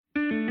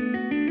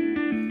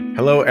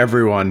Hello,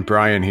 everyone.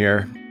 Brian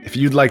here. If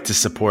you'd like to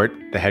support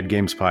the Head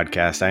Games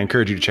podcast, I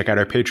encourage you to check out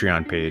our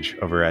Patreon page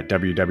over at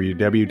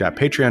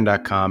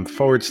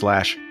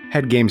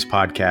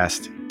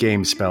www.patreon.com/headgamespodcast,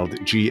 games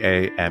spelled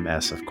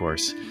GAMS, of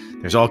course.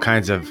 There's all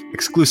kinds of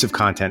exclusive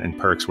content and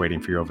perks waiting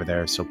for you over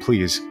there, so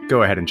please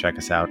go ahead and check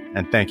us out.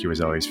 And thank you,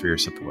 as always, for your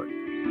support.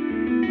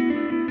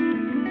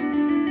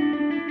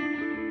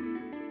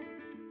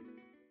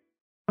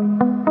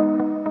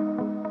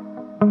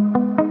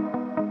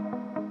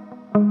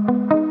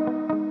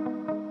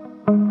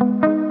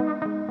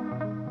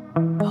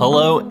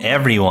 Hello,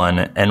 everyone,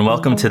 and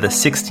welcome to the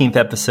 16th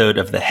episode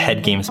of the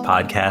Head Games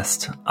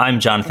podcast. I'm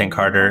Jonathan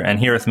Carter, and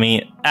here with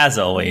me, as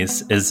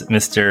always, is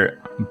Mr.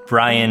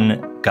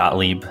 Brian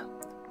Gottlieb.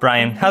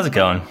 Brian, how's it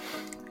going?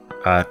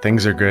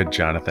 Things are good,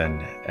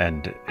 Jonathan,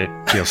 and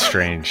it feels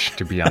strange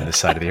to be on this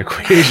side of the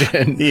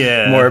equation.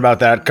 Yeah. More about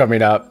that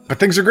coming up. But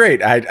things are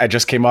great. I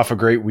just came off a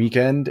great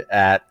weekend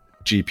at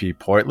GP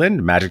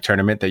Portland, Magic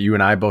tournament that you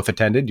and I both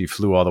attended. You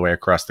flew all the way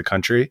across the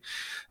country.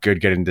 Good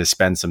getting to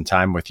spend some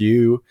time with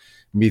you,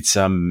 meet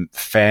some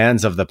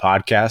fans of the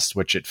podcast,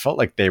 which it felt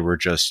like they were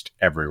just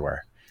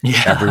everywhere.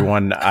 Yeah.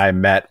 Everyone I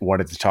met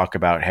wanted to talk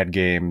about Head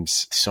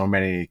Games. So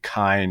many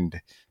kind,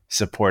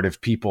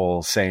 supportive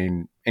people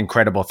saying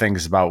incredible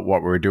things about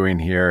what we're doing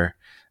here.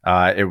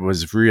 It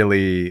was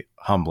really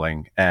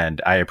humbling,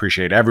 and I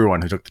appreciate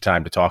everyone who took the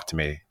time to talk to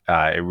me.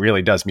 It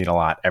really does mean a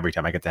lot every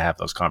time I get to have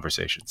those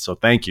conversations. So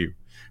thank you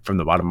from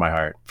the bottom of my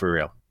heart, for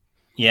real.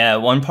 Yeah,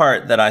 one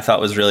part that I thought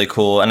was really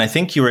cool, and I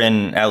think you were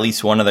in at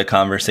least one of the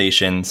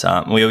conversations.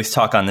 We always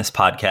talk on this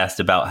podcast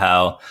about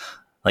how,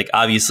 like,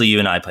 obviously you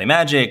and I play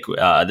Magic.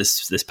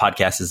 This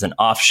podcast is an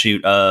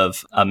offshoot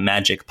of a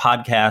Magic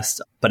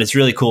podcast, but it's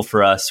really cool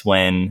for us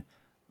when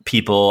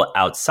people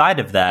outside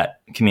of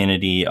that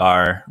community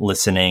are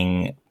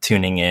listening,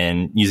 tuning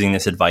in, using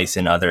this advice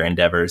in other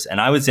endeavors.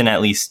 And I was in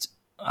at least,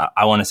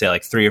 I want to say,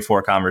 like 3 or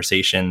 4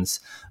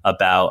 conversations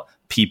about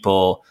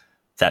people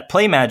that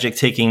play Magic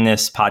taking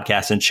this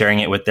podcast and sharing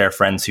it with their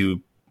friends who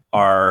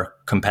are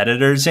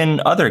competitors in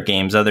other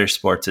games, other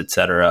sports,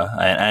 etc.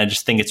 And I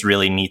just think it's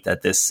really neat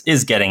that this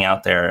is getting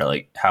out there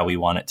like how we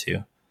want it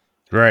to.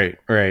 Right.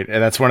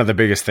 And that's one of the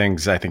biggest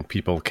things I think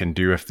people can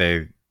do if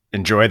they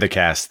enjoy the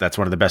cast. That's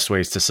one of the best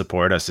ways to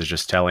support us, is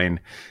just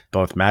telling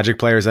both Magic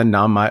players and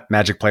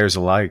non-Magic players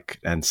alike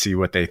and see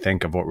what they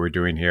think of what we're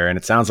doing here. And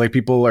it sounds like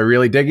people are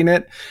really digging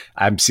it.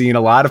 I'm seeing a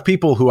lot of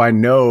people who I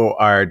know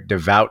are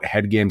devout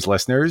Head Games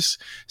listeners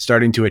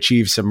starting to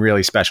achieve some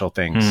really special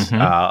things,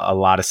 a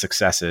lot of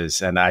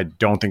successes. And I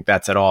don't think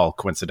that's at all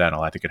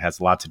coincidental. I think it has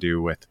a lot to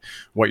do with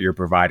what you're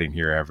providing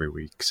here every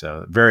week.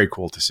 So very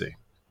cool to see.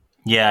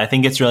 Yeah, I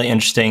think it's really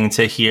interesting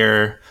to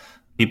hear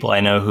people I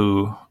know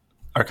who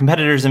are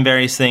competitors in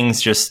various things,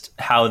 just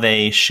how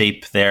they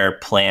shape their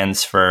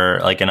plans for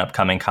like an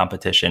upcoming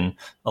competition.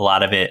 A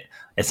lot of it,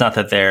 it's not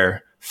that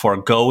they're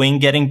foregoing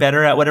getting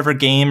better at whatever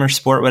game or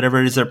sport, whatever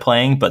it is they're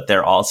playing, but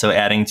they're also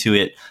adding to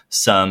it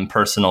some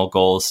personal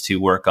goals to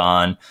work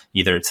on.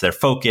 Either it's their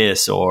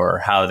focus or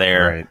how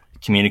they're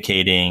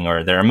communicating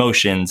or their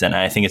emotions. And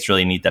I think it's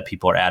really neat that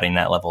people are adding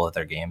that level of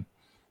their game.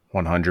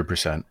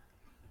 100%.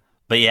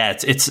 But yeah,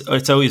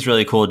 it's always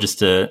really cool just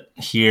to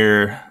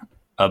hear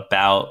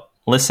about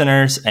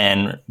listeners,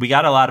 and we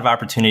got a lot of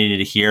opportunity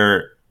to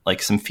hear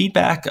like some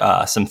feedback,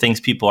 some things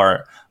people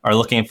are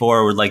looking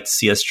for, would like to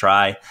see us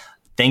try.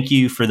 Thank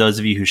you for those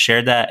of you who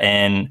shared that.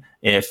 And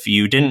if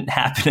you didn't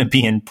happen to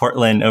be in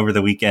Portland over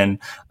the weekend,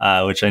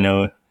 which I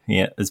know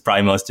is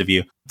probably most of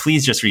you,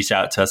 please just reach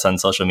out to us on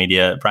social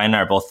media. Brian and I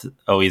are both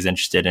always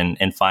interested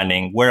in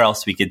finding where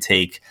else we could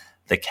take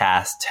the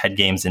cast, Head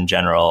Games in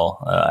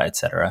general,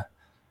 etc.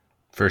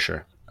 For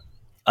sure.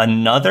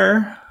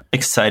 Another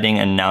exciting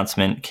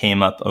announcement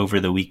came up over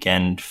the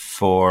weekend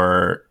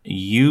for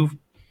you,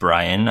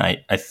 Brian. I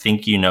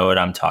think you know what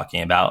I'm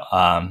talking about.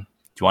 Do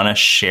you want to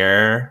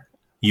share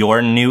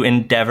your new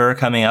endeavor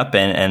coming up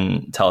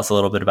and tell us a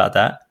little bit about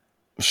that?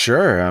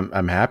 Sure,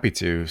 I'm happy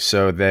to.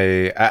 So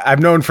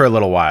I've known for a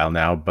little while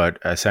now, but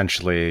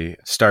essentially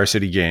Star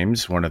City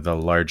Games, one of the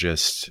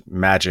largest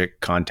Magic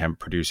content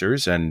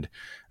producers, and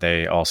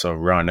they also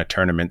run a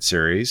tournament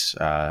series,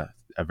 a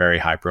very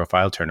high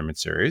profile tournament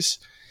series.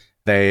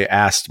 They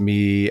asked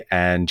me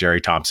and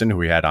Jerry Thompson, who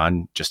we had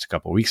on just a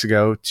couple of weeks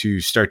ago, to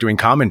start doing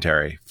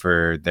commentary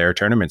for their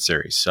tournament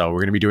series. So we're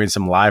going to be doing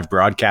some live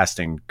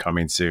broadcasting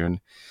coming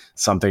soon,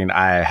 something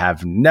I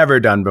have never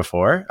done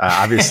before.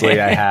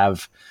 Obviously, I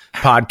have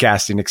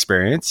podcasting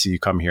experience. You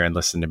come here and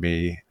listen to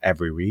me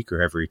every week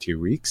or every 2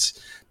 weeks.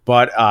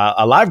 But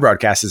a live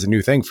broadcast is a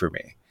new thing for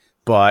me.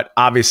 But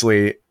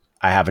obviously,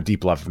 I have a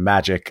deep love of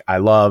Magic. I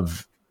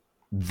love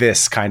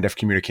this kind of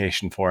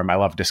communication form. I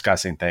love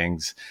discussing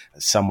things.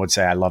 Some would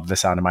say I love the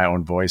sound of my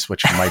own voice,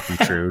 which might be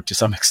true to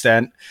some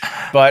extent.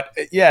 But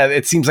yeah,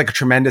 it seems like a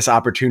tremendous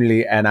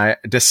opportunity. And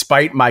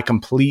despite my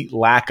complete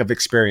lack of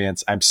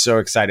experience, I'm so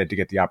excited to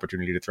get the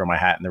opportunity to throw my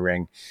hat in the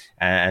ring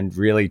and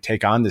really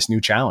take on this new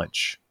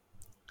challenge.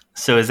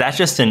 So is that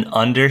just an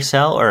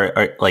undersell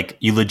or like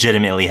you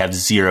legitimately have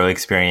zero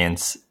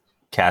experience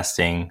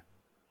casting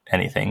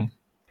anything?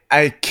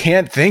 I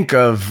can't think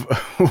of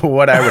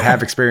what I would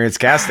have experience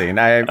casting.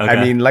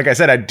 I mean, like I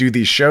said, I do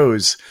these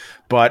shows,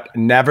 but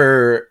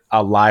never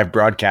a live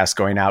broadcast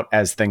going out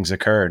as things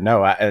occur.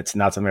 No, it's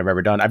not something I've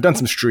ever done. I've done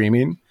some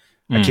streaming,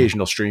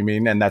 occasional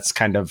streaming, and that's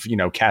kind of,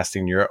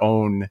 casting your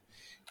own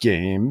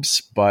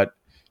games, but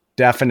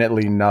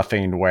definitely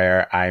nothing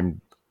where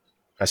I'm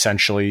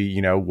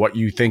essentially, what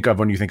you think of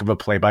when you think of a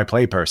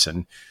play-by-play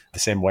person. The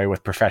same way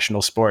with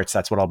professional sports,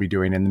 that's what I'll be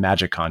doing in the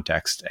Magic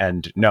context.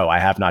 And no, I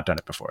have not done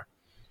it before.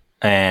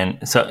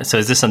 And so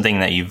is this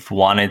something that you've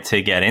wanted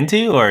to get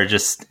into, or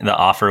just the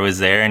offer was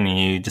there and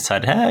you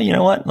decided, hey, you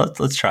know what,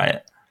 let's try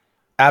it?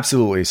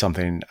 Absolutely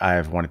something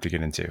I've wanted to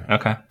get into.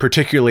 Okay.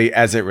 Particularly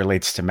as it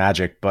relates to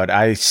Magic, but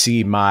I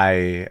see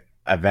my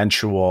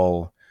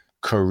eventual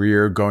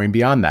career going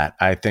beyond that.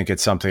 I think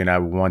it's something I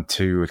want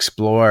to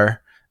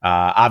explore.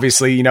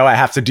 Obviously, I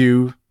have to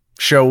do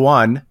show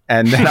one,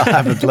 and then I'll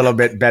have a little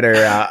bit better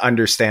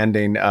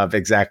understanding of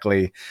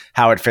exactly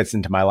how it fits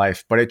into my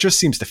life. But it just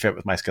seems to fit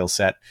with my skill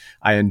set.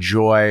 I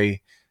enjoy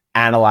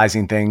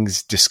analyzing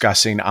things,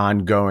 discussing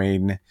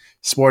ongoing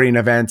sporting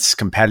events,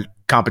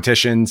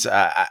 competitions.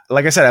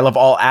 Like I said, I love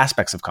all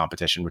aspects of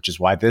competition, which is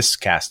why this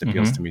cast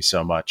appeals to me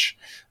so much.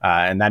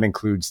 And that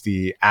includes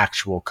the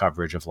actual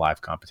coverage of live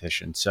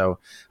competition. So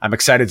I'm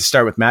excited to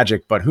start with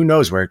Magic, but who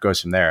knows where it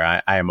goes from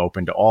there. I am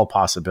open to all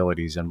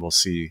possibilities, and we'll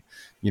see,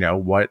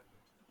 what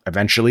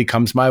eventually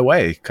comes my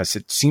way, because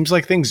it seems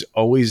like things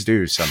always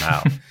do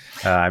somehow.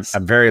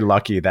 I'm very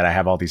lucky that I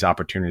have all these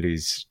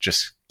opportunities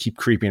just keep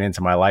creeping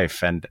into my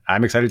life, and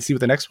I'm excited to see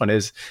what the next one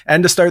is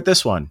and to start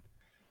this one.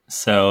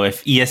 So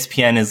if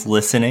ESPN is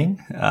listening,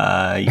 you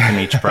can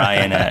reach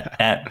Brian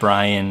at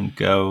Brian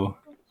Go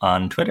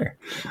on Twitter.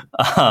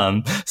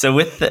 So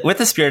with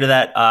the spirit of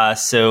that,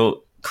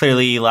 so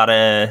clearly a lot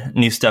of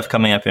new stuff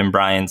coming up in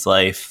Brian's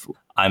life.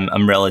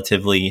 I'm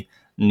relatively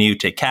new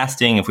to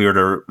casting. If we were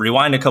to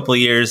rewind a couple of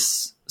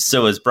years,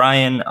 so is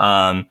Brian.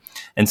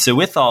 And so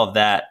with all of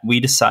that, we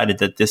decided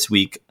that this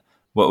week,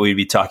 what we'd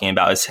be talking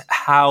about is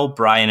how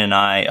Brian and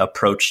I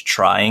approach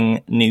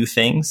trying new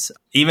things,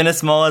 even as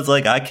small as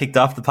I kicked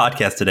off the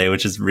podcast today,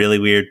 which is really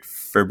weird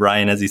for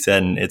Brian, as he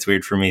said, and it's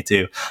weird for me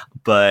too.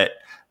 But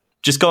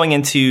just going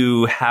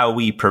into how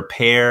we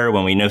prepare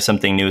when we know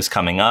something new is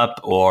coming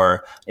up,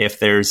 or if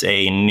there's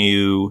a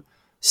new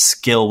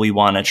skill we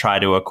want to try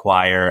to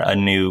acquire, a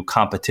new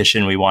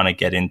competition we want to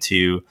get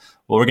into.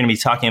 What we're going to be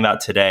talking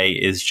about today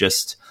is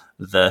just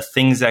the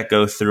things that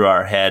go through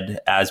our head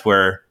as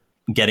we're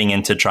getting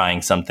into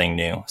trying something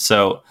new.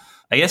 So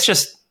I guess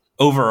just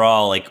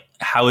overall,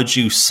 how would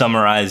you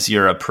summarize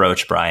your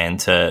approach, Brian,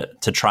 to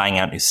trying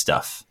out new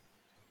stuff?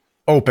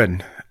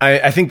 Open.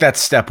 I think that's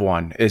step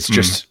one, is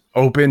just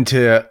open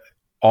to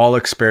all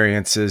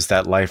experiences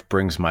that life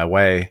brings my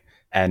way,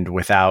 and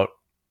without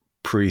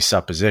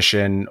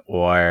presupposition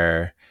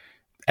or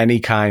any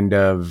kind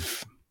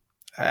of,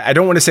 I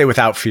don't want to say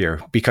without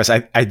fear, because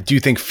I do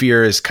think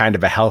fear is kind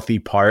of a healthy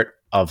part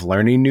of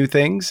learning new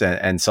things,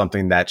 and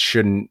something that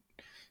shouldn't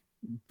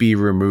be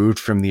removed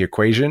from the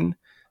equation,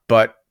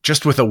 but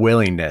just with a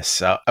willingness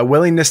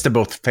to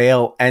both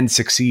fail and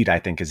succeed, I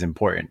think is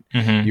important.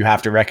 You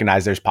have to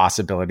recognize there's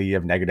possibility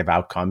of negative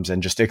outcomes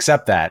and just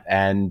accept that.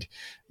 And,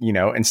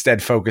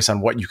 instead focus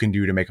on what you can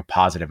do to make a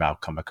positive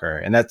outcome occur.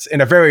 And that's, in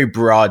a very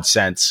broad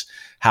sense,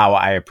 how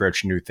I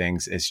approach new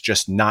things, is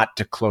just not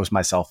to close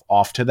myself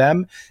off to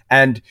them.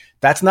 And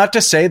that's not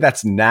to say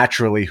that's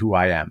naturally who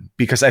I am,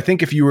 because I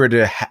think if you were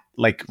to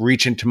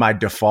reach into my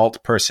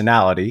default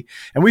personality,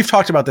 and we've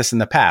talked about this in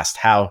the past,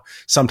 how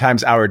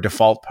sometimes our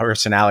default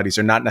personalities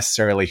are not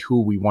necessarily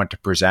who we want to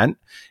present,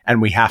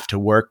 and we have to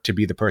work to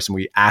be the person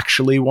we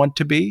actually want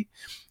to be.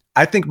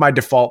 I think my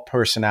default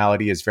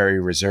personality is very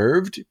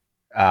reserved,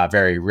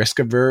 very risk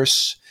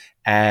averse,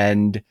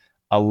 and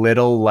a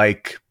little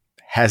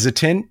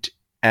hesitant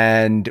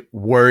and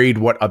worried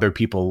what other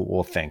people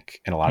will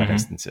think in a lot of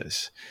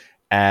instances.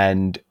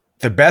 And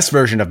the best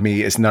version of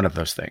me is none of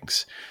those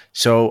things.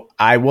 So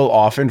I will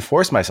often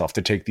force myself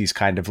to take these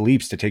kind of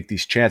leaps, to take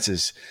these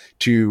chances,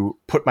 to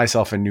put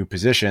myself in new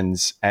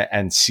positions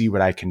and see what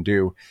I can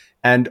do.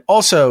 And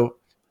also,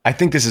 I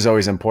think this is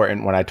always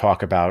important when I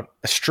talk about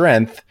a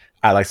strength.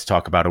 I like to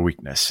talk about a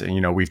weakness.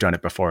 And, we've done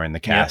it before in the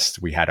cast.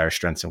 Yep. We had our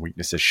strengths and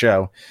weaknesses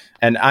show.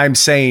 And I'm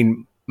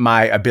saying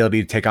my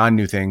ability to take on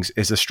new things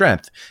is a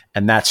strength.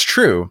 And that's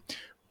true.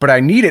 But I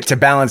need it to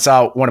balance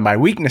out one of my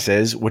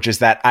weaknesses, which is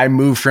that I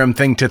move from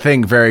thing to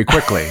thing very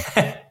quickly.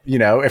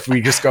 If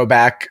we just go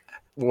back,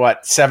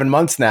 7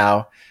 months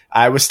now,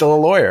 I was still a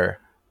lawyer.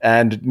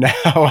 And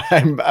now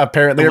I'm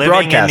apparently a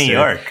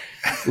broadcaster.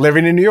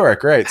 Living in New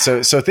York, right.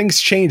 So things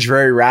change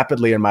very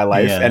rapidly in my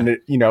life. Yeah. And,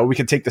 we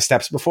could take the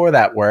steps before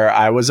that, where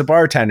I was a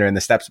bartender, and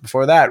the steps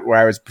before that, where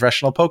I was a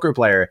professional poker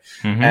player.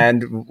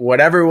 And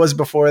whatever was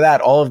before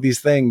that, all of these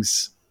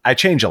things, I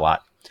change a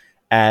lot.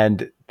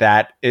 And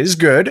that is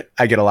good.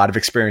 I get a lot of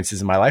experiences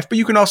in my life, but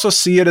you can also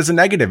see it as a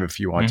negative if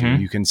you want to.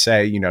 You can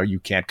say, you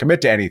can't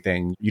commit to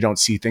anything. You don't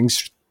see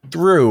things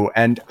through.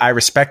 And I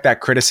respect that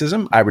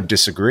criticism. I would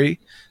disagree.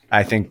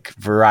 I think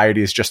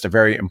variety is just a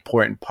very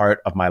important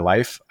part of my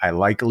life. I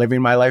like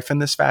living my life in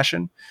this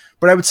fashion,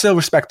 but I would still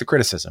respect the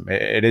criticism.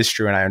 It is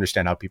true, and I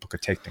understand how people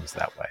could take things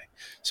that way.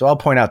 So I'll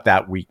point out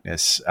that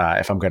weakness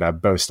if I'm going to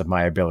boast of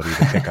my ability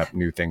to pick up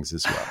new things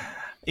as well.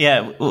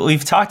 Yeah,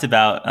 we've talked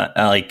about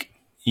like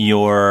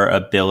your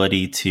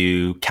ability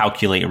to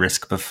calculate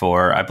risk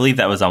before. I believe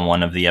that was on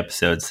one of the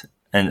episodes.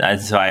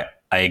 And so I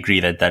agree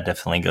that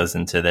definitely goes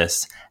into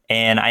this.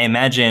 And I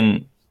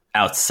imagine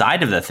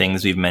outside of the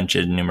things we've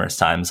mentioned numerous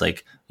times,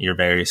 like your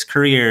various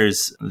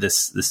careers,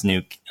 this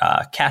new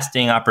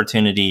casting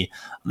opportunity,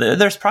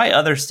 there's probably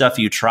other stuff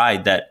you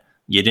tried that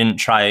you didn't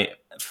try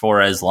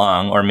for as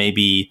long, or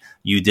maybe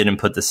you didn't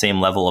put the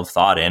same level of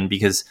thought in,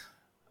 because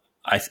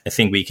I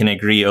think we can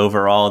agree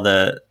overall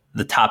the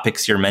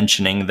topics you're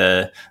mentioning,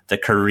 the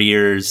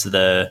careers,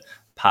 the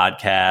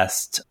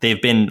podcast,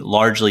 they've been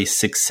largely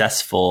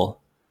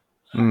successful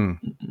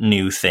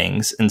new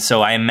things. And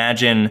so I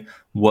imagine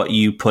what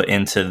you put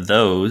into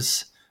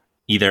those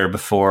either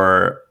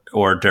before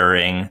or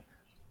during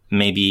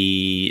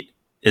maybe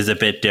is a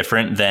bit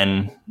different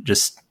than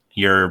just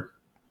your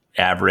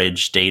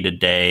average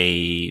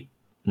day-to-day,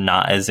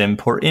 not as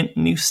important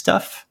new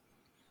stuff.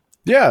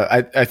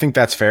 Yeah, I think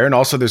that's fair. And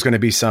also there's going to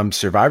be some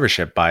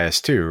survivorship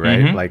bias too,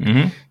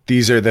 right?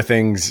 These are the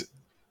things,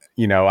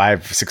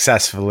 I've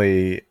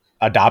successfully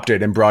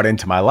adopted and brought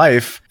into my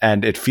life.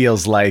 And it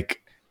feels like,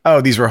 oh,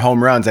 these were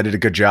home runs. I did a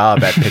good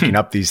job at picking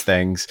up these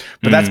things.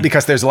 But that's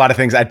because there's a lot of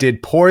things I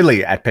did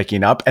poorly at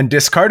picking up and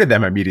discarded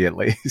them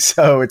immediately.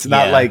 So it's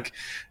not like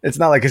it's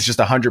just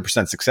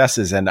 100%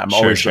 successes and I'm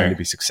always going to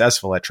be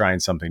successful at trying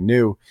something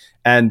new.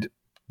 And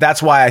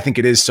that's why I think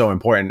it is so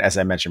important, as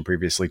I mentioned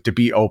previously, to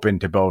be open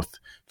to both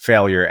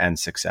failure and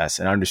success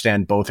and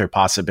understand both are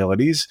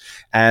possibilities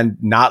and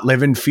not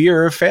live in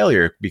fear of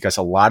failure, because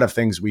a lot of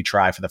things we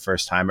try for the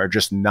first time are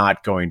just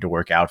not going to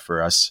work out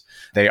for us.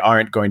 They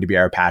aren't going to be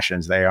our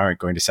passions. They aren't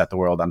going to set the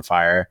world on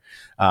fire.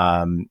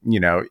 I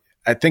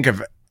think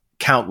of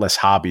countless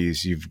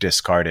hobbies you've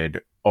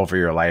discarded over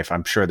your life.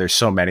 I'm sure there's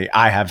so many.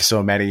 I have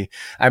so many.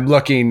 I'm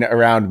looking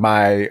around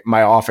my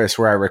office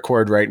where I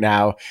record right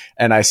now,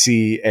 and I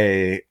see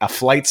a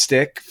flight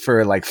stick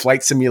for like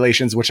flight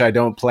simulations, which I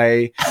don't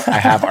play. I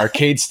have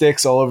arcade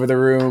sticks all over the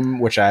room,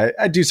 which I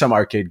do some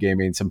arcade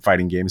gaming, some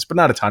fighting games, but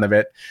not a ton of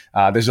it.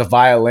 There's a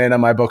violin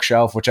on my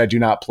bookshelf, which I do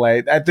not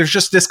play. There's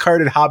just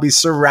discarded hobbies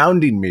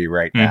surrounding me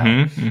right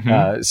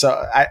now.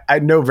 So I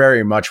know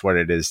very much what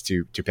it is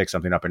to pick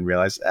something up and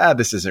realize,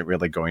 this isn't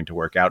really going to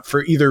work out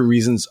for either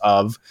reasons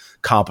of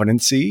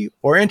competency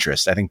or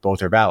interest. I think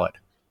both are valid.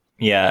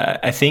 Yeah,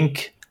 I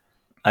think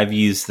I've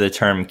used the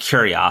term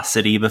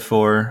curiosity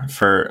before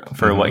for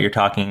what you're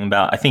talking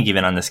about. I think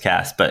even on this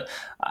cast, but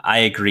I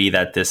agree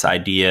that this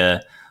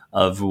idea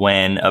of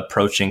when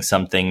approaching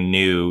something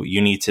new,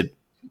 you need to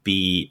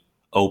be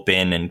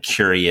open and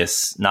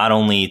curious, not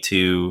only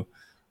to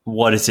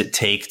what does it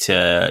take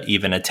to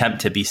even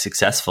attempt to be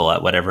successful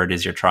at whatever it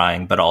is you're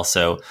trying, but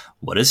also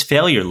what does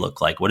failure look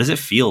like? What does it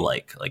feel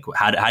like? Like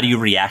how do you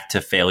react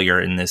to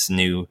failure in this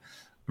new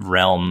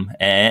realm?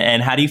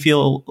 And how do you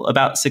feel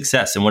about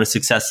success? And what does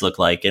success look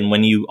like? And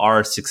when you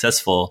are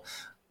successful,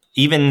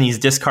 even these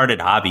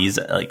discarded hobbies,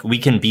 like we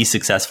can be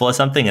successful at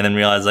something and then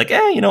realize like,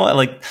 you know what,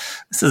 like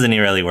this isn't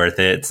really worth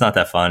it. It's not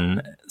that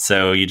fun.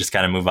 So you just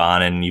kind of move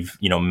on and you've,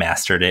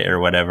 mastered it or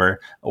whatever.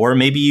 Or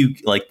maybe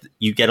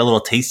you get a little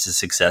taste of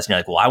success and you're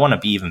like, well, I want to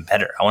be even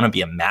better. I want to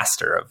be a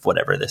master of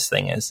whatever this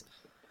thing is.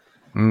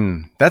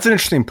 That's an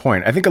interesting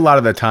point. I think a lot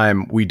of the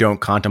time we don't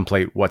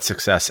contemplate what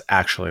success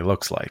actually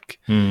looks like.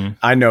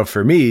 I know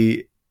for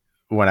me,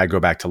 when I go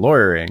back to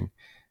lawyering,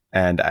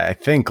 and I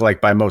think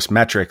like by most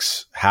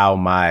metrics, how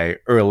my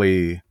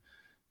early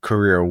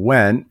career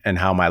went and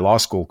how my law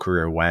school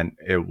career went,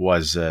 it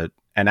was an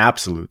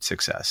absolute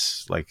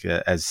success, like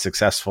as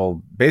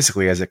successful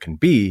basically as it can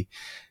be.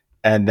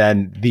 And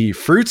then the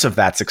fruits of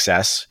that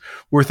success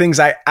were things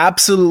I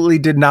absolutely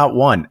did not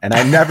want. And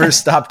I never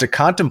stopped to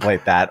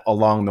contemplate that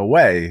along the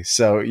way.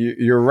 So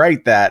you're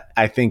right that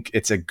I think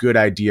it's a good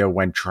idea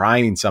when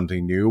trying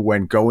something new,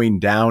 when going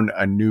down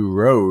a new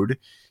road,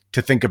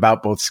 to think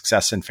about both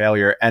success and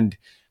failure and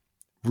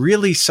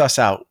really suss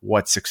out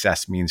what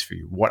success means for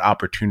you. What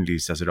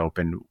opportunities does it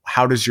open?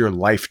 How does your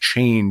life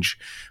change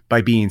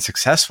by being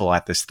successful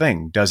at this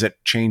thing? Does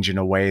it change in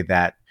a way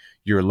that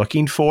you're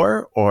looking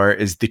for, or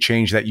is the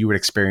change that you would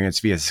experience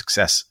via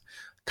success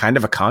kind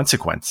of a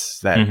consequence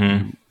that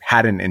you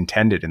hadn't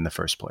intended in the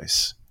first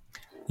place?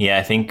 Yeah,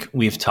 I think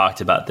we've talked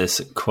about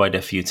this quite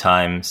a few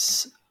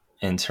times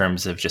in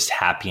terms of just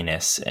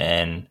happiness,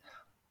 and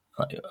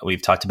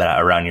we've talked about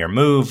it around your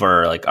move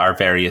or like our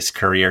various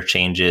career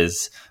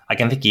changes. I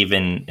can think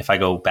even if I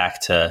go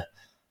back to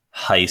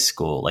high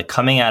school, like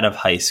coming out of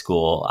high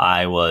school,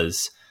 I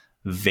was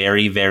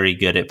very, very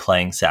good at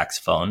playing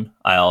saxophone.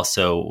 I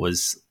also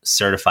was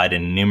certified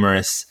in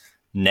numerous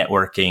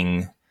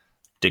networking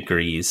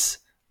degrees.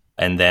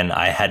 And then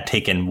I had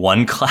taken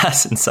one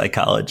class in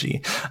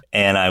psychology,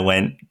 and I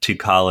went to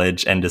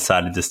college and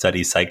decided to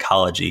study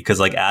psychology. Because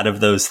like out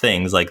of those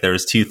things, like there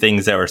was two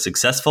things that were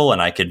successful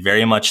and I could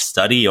very much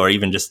study, or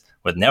even just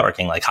with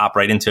networking, like hop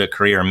right into a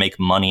career and make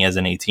money as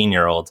an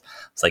 18-year-old.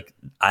 It's like,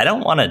 I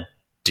don't want to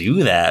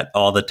do that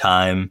all the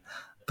time,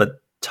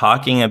 but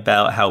talking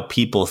about how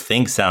people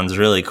think sounds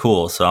really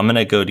cool. So I'm going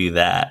to go do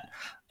that.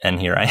 And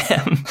here I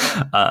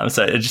am.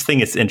 So I just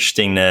think it's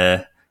interesting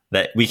that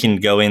we can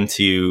go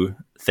into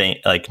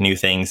like new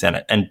things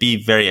and be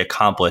very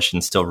accomplished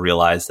and still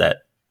realize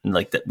that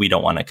we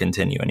don't want to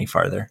continue any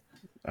farther.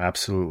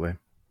 Absolutely.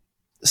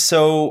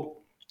 So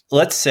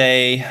let's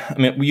say, I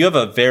mean, you have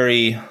a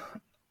very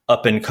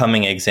up and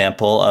coming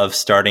example of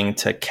starting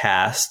to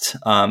cast,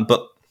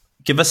 but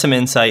give us some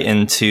insight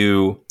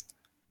into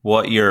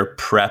what your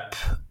prep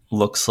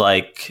looks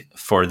like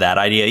for that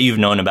idea. You've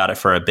known about it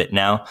for a bit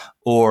now,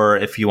 or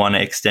if you want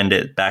to extend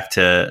it back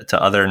to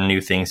other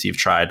new things you've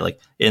tried, like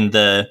in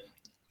the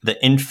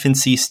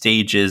infancy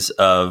stages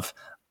of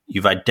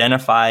you've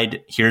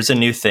identified, here's a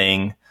new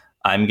thing,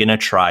 I'm going to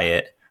try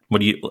it.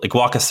 What do you like?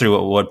 Walk us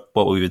through what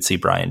we would see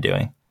Brian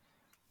doing.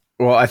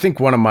 Well, I think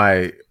one of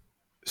my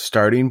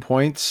starting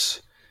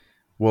points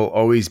will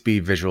always be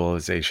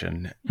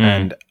visualization.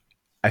 And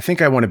I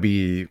think I want to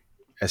be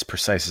as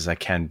precise as I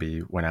can be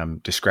when I'm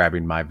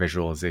describing my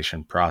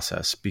visualization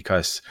process,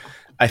 because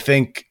I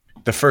think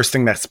the first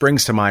thing that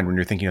springs to mind when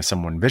you're thinking of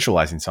someone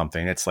visualizing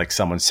something, it's like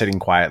someone sitting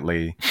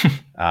quietly,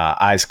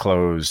 eyes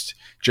closed,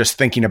 just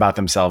thinking about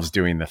themselves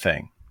doing the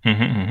thing.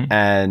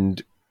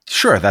 And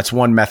sure, that's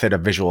one method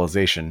of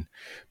visualization.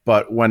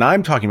 But when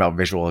I'm talking about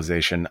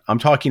visualization, I'm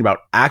talking about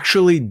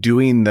actually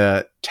doing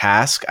the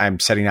task I'm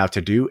setting out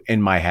to do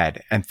in my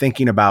head and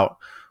thinking about,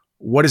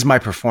 what is my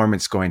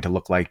performance going to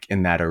look like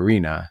in that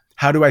arena?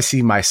 How do I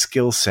see my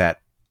skill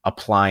set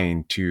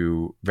applying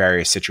to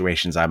various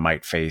situations I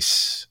might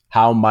face?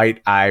 How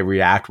might I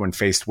react when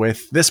faced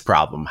with this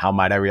problem? How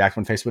might I react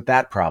when faced with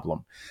that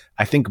problem?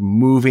 I think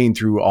moving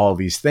through all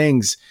these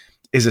things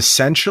is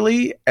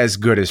essentially as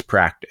good as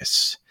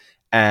practice.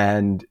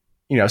 And,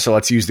 so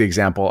let's use the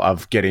example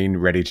of getting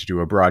ready to do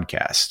a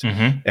broadcast.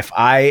 If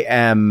I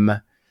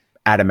am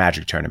at a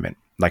Magic tournament,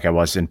 like I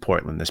was in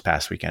Portland this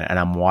past weekend, and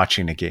I'm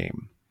watching a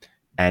game,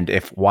 and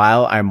if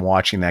while I'm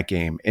watching that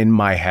game in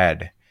my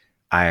head,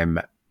 I'm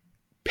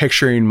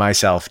picturing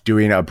myself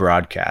doing a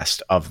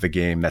broadcast of the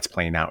game that's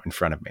playing out in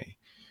front of me,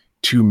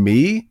 to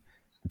me,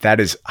 that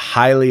is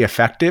highly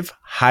effective,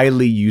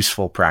 highly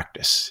useful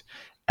practice.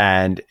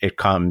 And it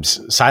comes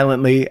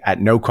silently at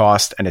no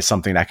cost, and is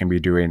something I can be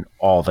doing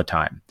all the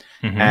time.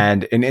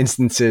 And in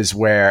instances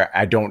where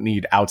I don't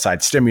need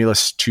outside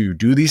stimulus to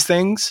do these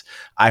things,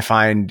 I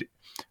find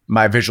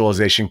my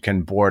visualization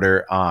can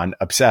border on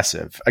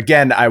obsessive.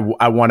 Again, I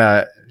want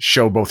to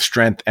show both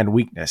strength and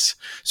weakness.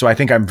 So I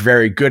think I'm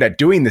very good at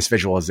doing this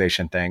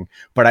visualization thing,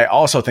 but I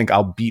also think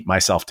I'll beat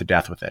myself to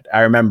death with it. I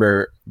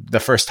remember the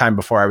first time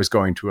before I was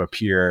going to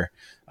appear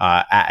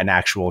at an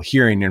actual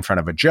hearing in front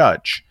of a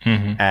judge.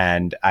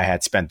 And I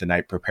had spent the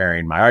night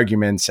preparing my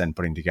arguments and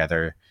putting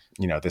together,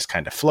 this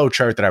kind of flow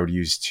chart that I would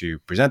use to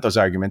present those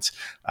arguments.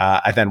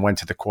 I then went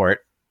to the court,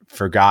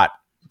 forgot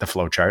the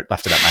flow chart,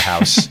 left it at my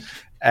house,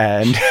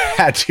 and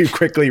had to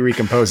quickly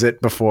recompose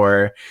it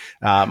before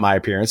my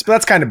appearance. But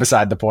that's kind of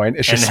beside the point.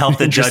 It's just and help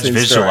the judge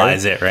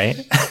visualize it, right?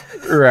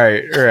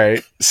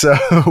 Right. So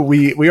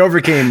we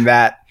overcame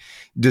that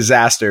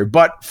disaster.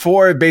 But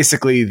for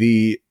basically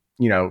the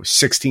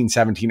 16,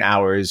 17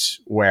 hours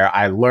where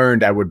I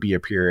learned I would be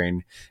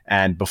appearing,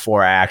 and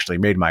before I actually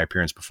made my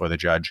appearance before the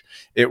judge,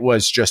 it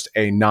was just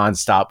a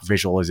nonstop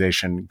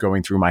visualization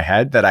going through my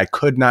head that I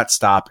could not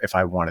stop if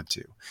I wanted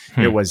to.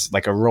 It was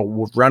like a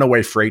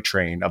runaway freight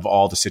train of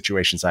all the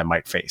situations I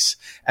might face.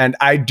 And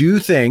I do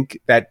think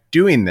that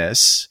doing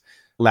this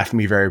left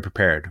me very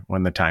prepared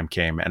when the time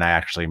came and I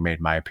actually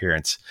made my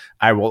appearance.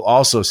 I will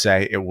also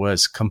say it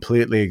was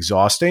completely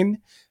exhausting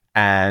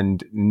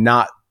and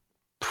not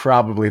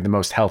probably the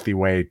most healthy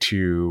way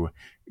to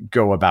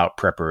go about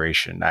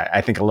preparation.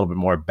 I think a little bit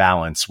more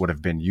balance would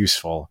have been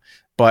useful.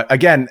 But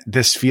again,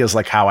 this feels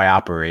like how I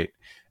operate,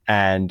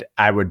 and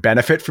I would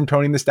benefit from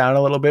toning this down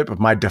a little bit, but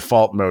my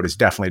default mode is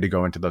definitely to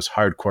go into those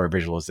hardcore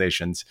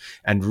visualizations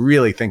and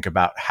really think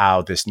about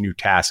how this new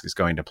task is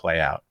going to play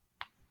out.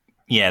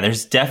 Yeah,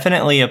 there's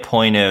definitely a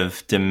point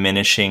of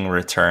diminishing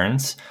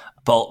returns,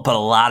 but a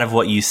lot of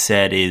what you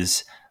said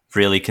is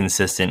really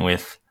consistent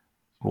with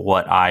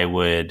what I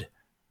would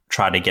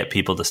try to get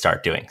people to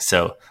start doing.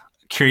 So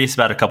curious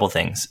about a couple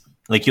things.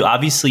 Like, you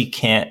obviously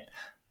can't,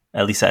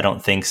 at least I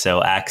don't think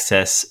so,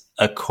 access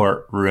a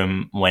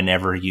courtroom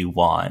whenever you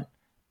want.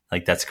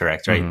 Like, that's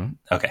correct, right?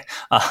 Okay.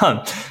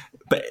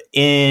 But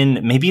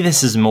maybe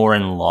this is more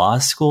in law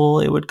school,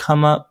 it would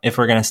come up if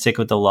we're going to stick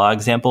with the law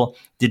example.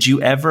 Did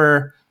you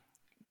ever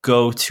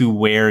go to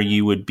where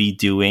you would be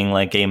doing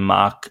like a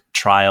mock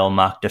trial,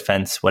 mock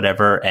defense,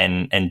 whatever,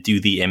 and do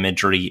the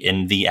imagery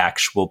in the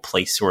actual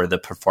place where the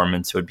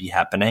performance would be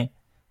happening?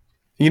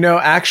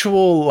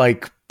 Actual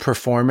like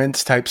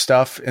performance type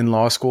stuff in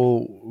law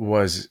school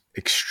was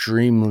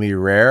extremely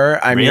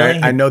rare. I mean, Really?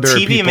 I know there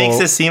TV are people, makes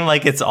it seem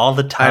like it's all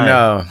the time.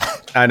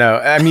 I know.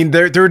 I mean,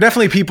 there are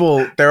definitely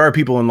people. There are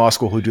people in law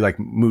school who do like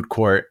moot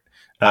court.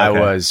 I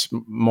was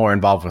more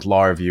involved with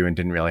law review and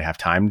didn't really have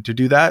time to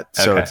do that.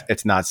 So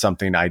it's not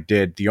something I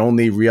did. The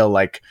only real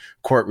like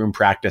courtroom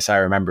practice I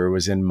remember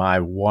was in my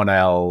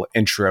 1L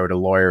intro to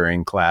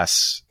lawyering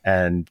class.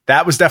 And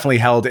that was definitely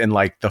held in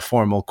like the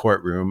formal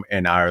courtroom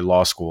in our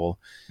law school.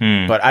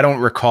 But I don't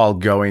recall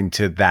going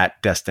to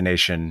that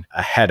destination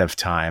ahead of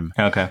time.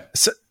 Okay.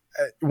 So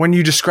when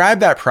you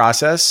describe that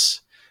process,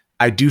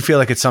 I do feel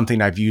like it's something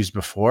I've used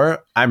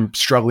before. I'm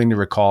struggling to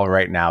recall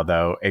right now,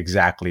 though,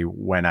 exactly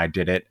when I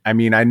did it. I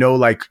mean, I know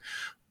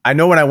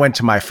when I went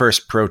to my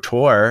first pro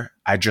tour,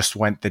 I just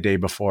went the day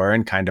before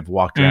and kind of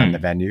walked around the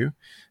venue.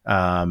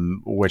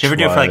 Which did you ever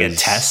do it for like a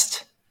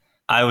test?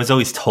 I was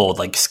always told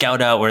like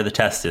scout out where the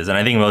test is, and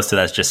I think most of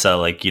that's just so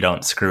like you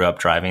don't screw up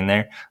driving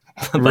there.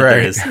 But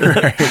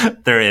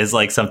there is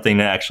like something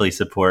to actually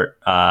support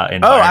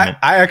environment.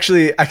 I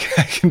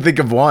can think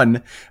of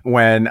one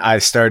when I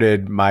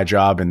started my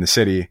job in the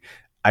city.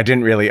 I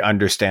didn't really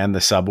understand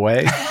the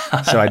subway,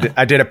 so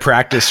I did a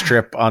practice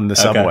trip on the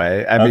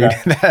subway. I mean,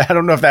 I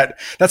don't know if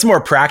that's more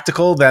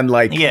practical than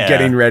like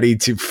getting ready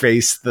to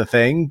face the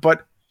thing,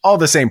 but all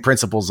the same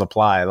principles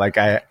apply. Like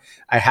I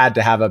had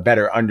to have a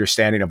better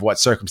understanding of what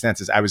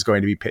circumstances I was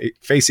going to be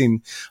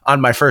facing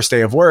on my first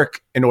day of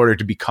work in order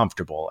to be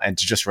comfortable and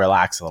to just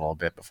relax a little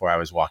bit before I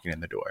was walking in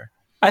the door.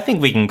 I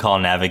think we can call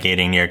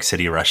navigating New York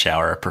City rush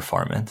hour a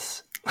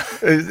performance.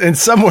 In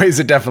some ways,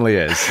 it definitely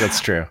is. That's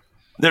true.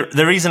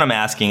 The reason I'm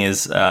asking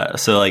is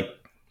so like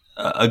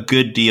a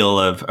good deal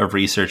of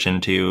research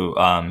into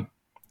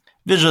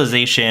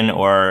visualization,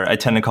 or I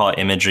tend to call it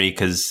imagery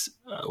because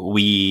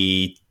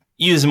we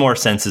use more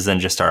senses than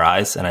just our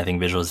eyes. And I think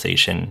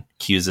visualization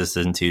cues us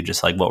into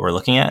just like what we're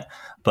looking at.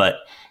 But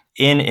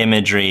in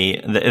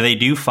imagery, they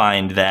do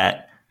find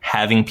that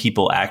having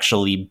people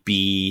actually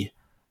be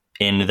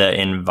in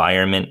the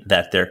environment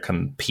that they're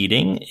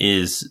competing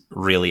is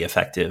really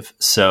effective.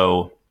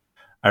 So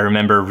I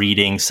remember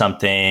reading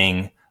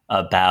something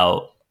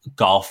about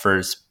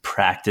golfers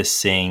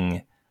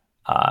practicing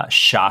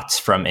shots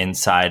from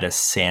inside a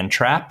sand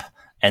trap.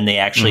 And they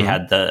actually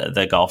had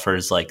the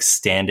golfers like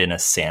stand in a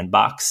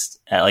sandbox,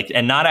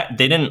 they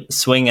didn't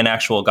swing an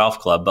actual golf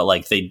club, but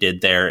like they did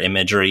their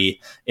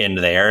imagery in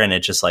there, and it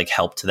just like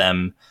helped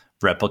them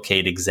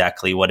replicate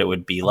exactly what it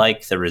would be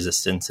like, the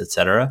resistance,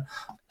 etc.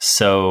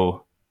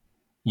 So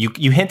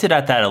you hinted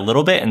at that a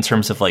little bit in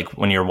terms of like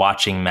when you're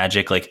watching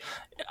magic. Like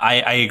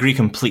I agree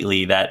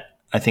completely that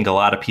I think a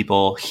lot of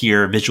people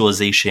hear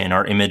visualization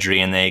or imagery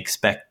and they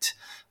expect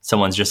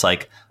someone's just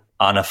like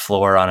on a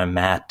floor, on a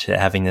mat,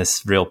 having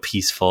this real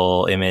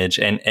peaceful image.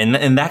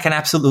 And that can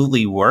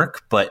absolutely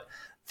work, but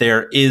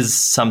there is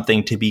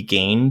something to be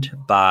gained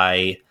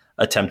by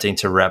attempting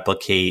to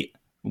replicate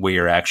where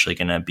you're actually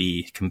going to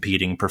be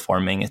competing,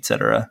 performing,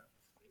 etc.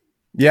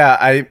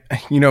 Yeah,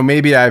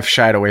 maybe I've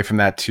shied away from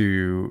that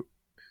to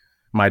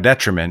my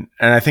detriment.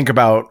 And I think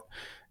about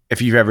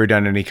if you've ever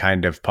done any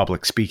kind of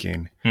public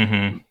speaking.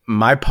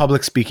 My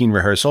public speaking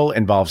rehearsal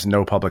involves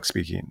no public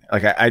speaking.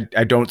 Like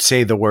I don't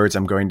say the words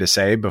I'm going to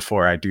say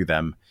before I do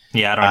them.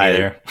 Yeah, I don't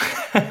either.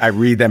 I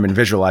read them and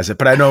visualize it.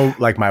 But I know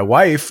like my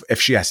wife,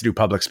 if she has to do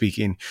public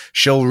speaking,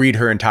 she'll read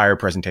her entire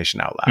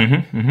presentation out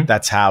loud.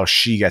 That's how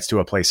she gets to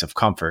a place of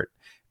comfort.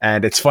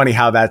 And it's funny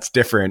how that's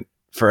different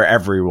for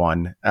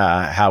everyone,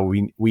 how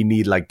we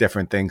need like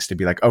different things to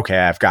be like, okay,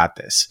 I've got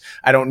this.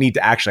 I don't need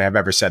to actually have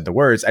ever said the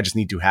words. I just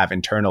need to have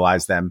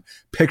internalized them,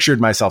 pictured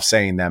myself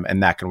saying them,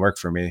 and that can work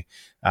for me.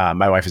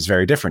 My wife is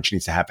very different. She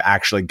needs to have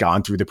actually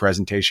gone through the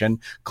presentation,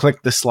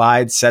 clicked the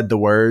slides, said the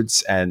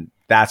words, and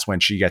that's when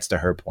she gets to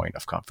her point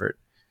of comfort.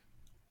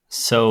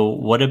 So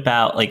what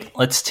about like,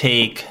 let's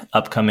take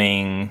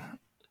upcoming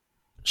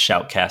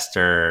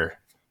Shoutcaster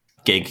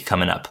gig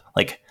coming up.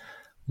 Like,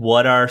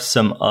 what are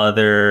some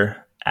other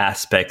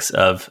aspects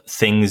of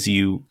things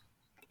you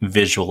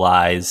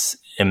visualize,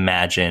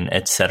 imagine,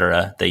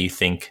 etc., that you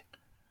think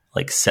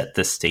like set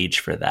the stage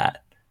for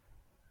that?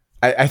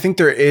 I think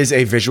there is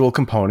a visual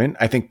component.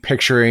 I think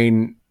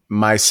picturing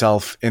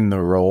myself in the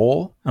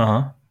role,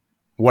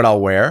 what I'll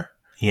wear.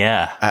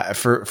 Yeah.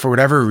 For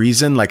whatever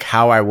reason, like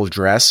how I will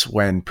dress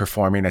when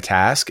performing a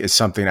task is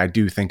something I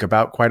do think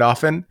about quite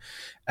often.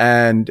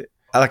 And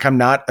like, I'm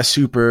not a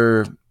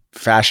super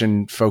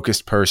fashion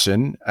focused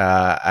person.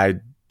 I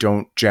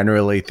don't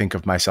generally think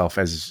of myself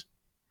as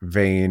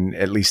vain,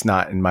 at least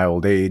not in my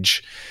old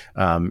age.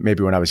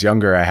 Maybe when I was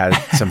younger, I had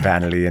some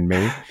vanity in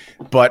me.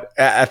 But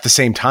at the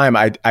same time,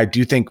 I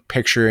do think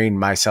picturing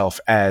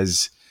myself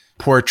as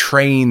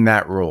portraying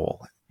that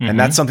role. And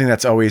that's something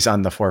that's always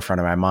on the forefront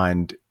of my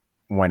mind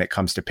when it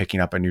comes to picking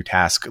up a new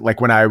task.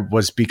 Like when I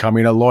was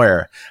becoming a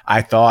lawyer,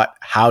 I thought,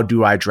 how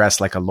do I dress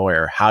like a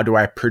lawyer? How do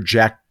I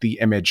project the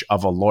image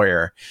of a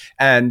lawyer?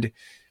 And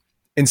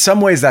in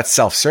some ways that's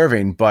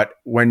self-serving, but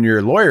when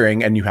you're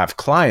lawyering and you have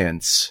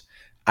clients,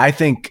 I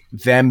think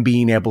them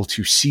being able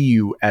to see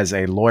you as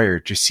a lawyer,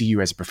 to see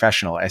you as a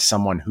professional, as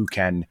someone who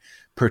can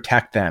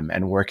protect them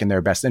and work in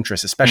their best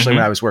interest, especially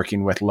when I was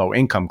working with low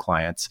income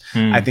clients.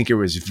 I think it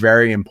was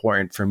very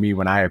important for me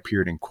when I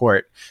appeared in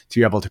court to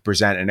be able to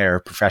present an air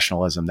of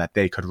professionalism that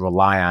they could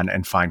rely on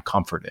and find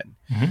comfort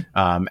in.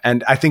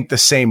 And I think the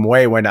same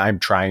way when I'm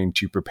trying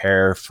to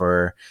prepare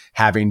for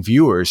having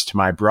viewers to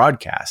my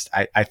broadcast,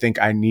 I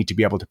think I need to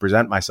be able to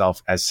present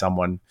myself as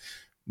someone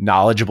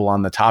knowledgeable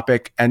on the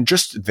topic and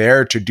just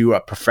there to do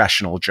a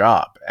professional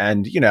job.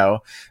 And, you know,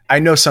 I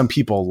know some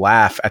people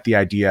laugh at the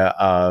idea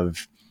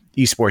of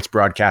esports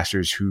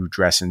broadcasters who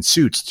dress in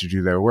suits to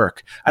do their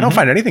work. I don't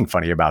find anything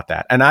funny about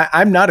that. And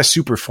I'm not a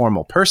super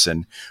formal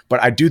person,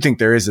 but I do think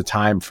there is a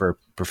time for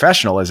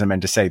professionalism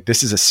and to say,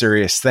 this is a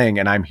serious thing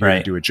and I'm here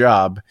to do a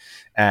job,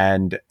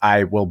 and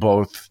I will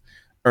both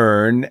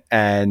earn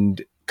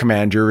and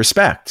command your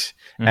respect.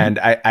 And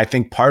I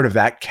think part of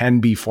that can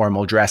be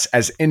formal dress.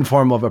 As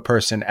informal of a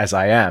person as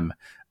I am,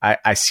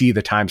 I see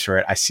the times for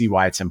it. I see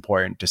why it's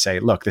important to say,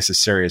 look, this is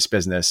serious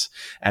business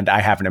and I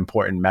have an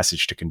important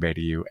message to convey to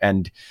you.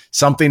 And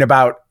something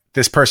about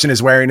this person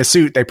is wearing a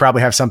suit, they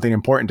probably have something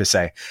important to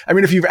say. I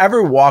mean, if you've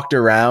ever walked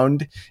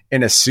around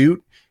in a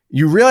suit,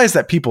 you realize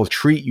that people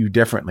treat you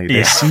differently.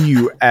 They see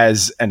you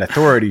as an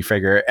authority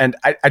figure. And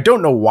I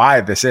don't know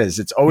why this is.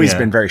 It's always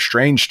been very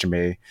strange to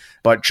me,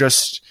 but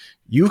just...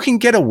 you can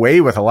get away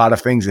with a lot of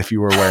things if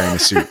you were wearing a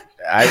suit.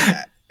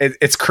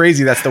 It's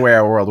crazy. That's the way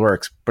our world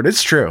works, but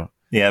it's true.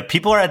 Yeah.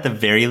 People are at the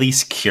very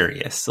least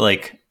curious,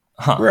 like,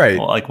 right.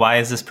 Well, like, why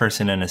is this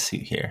person in a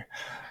suit here?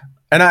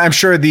 And I'm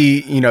sure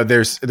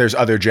there's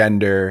other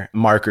gender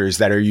markers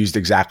that are used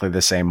exactly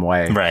the same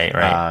way. Right.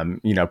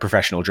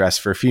 Professional dress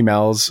for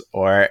females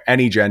or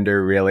any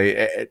gender, really.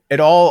 It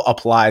all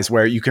applies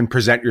where you can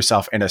present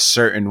yourself in a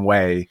certain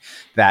way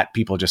that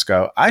people just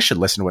go, I should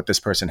listen to what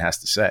this person has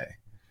to say.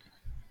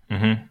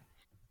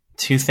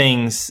 Two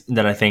things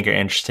that I think are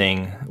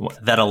interesting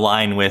that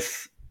align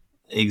with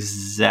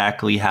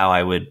exactly how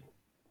I would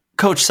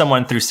coach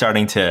someone through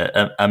starting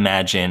to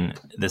imagine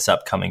this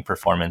upcoming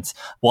performance.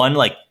 One,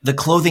 like, the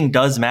clothing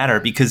does matter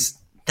because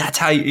that's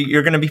how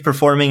you're going to be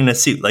performing in a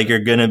suit. Like, you're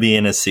going to be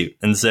in a suit.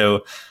 And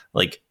so,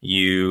 like,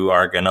 you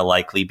are going to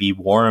likely be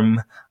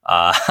warm.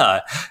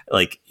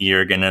 Like,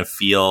 you're going to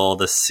feel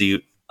the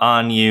suit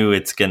on you.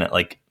 It's going to,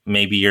 like,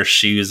 maybe your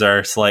shoes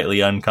are slightly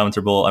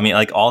uncomfortable. I mean,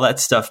 like, all that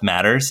stuff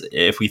matters.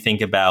 If we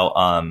think about,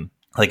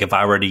 like, if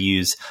I were to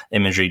use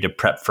imagery to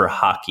prep for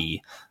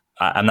hockey,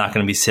 I'm not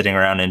going to be sitting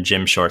around in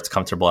gym shorts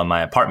comfortable in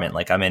my apartment.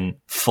 Like, I'm in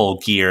full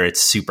gear. It's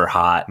super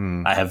hot.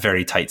 I have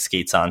very tight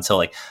skates on. So,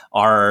 like,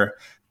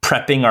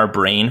 prepping our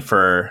brain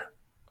for,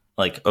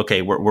 like,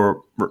 okay, we're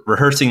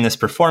rehearsing this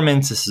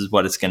performance. This is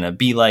what it's going to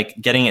be like.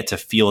 Getting it to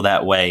feel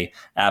that way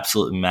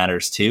absolutely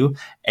matters too.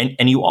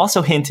 And you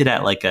also hinted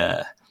at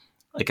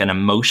an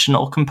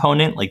emotional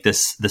component, like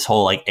this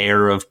whole, like,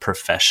 air of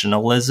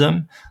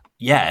professionalism.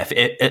 Yeah.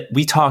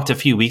 We talked a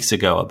few weeks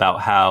ago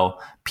about how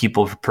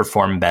people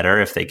perform better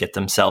if they get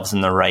themselves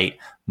in the right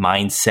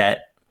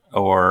mindset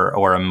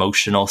or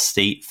emotional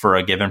state for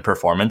a given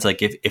performance.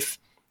 Like, if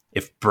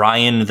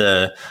Brian,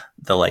 the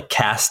like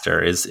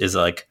caster is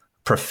like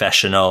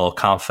professional,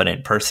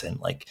 confident person,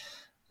 like,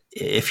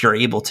 if you're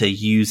able to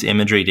use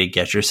imagery to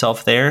get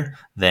yourself there,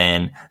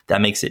 then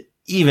that makes it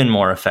even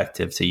more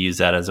effective to use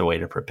that as a way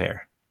to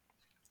prepare.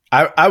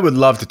 I would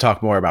love to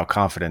talk more about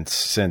confidence,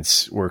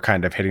 since we're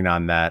kind of hitting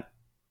on that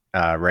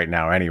right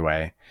now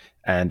anyway,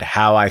 and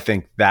how I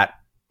think that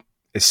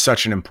is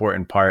such an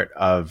important part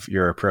of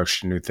your approach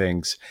to new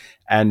things.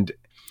 And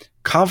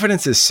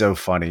confidence is so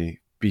funny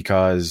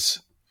because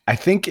I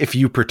think if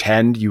you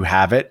pretend you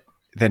have it,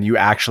 then you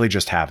actually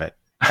just have it.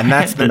 And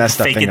that's the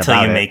messed up thing about it. Fake it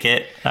till you make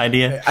it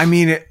idea. I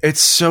mean, it's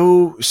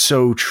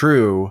so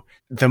true.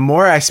 The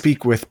more I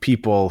speak with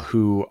people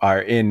who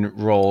are in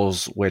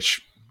roles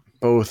which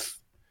both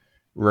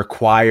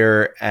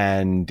require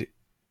and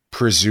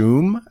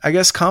presume, I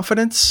guess,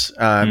 confidence.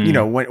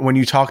 When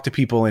you talk to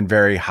people in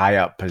very high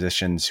up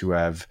positions who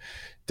have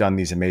done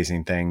these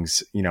amazing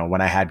things,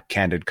 when I had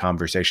candid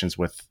conversations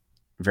with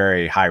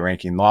very high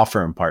ranking law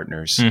firm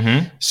partners,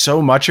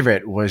 so much of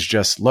it was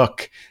just,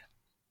 look,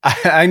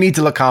 I need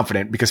to look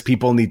confident because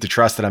people need to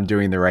trust that I'm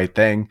doing the right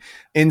thing.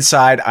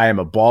 Inside, I am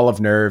a ball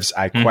of nerves.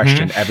 I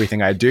question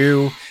everything I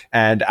do.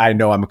 And I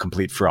know I'm a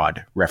complete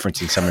fraud,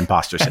 referencing some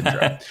imposter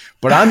syndrome.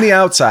 But on the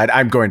outside,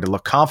 I'm going to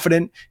look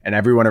confident and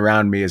everyone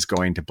around me is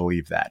going to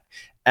believe that.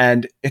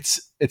 And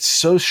it's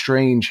so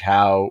strange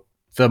how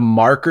the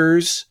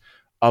markers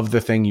of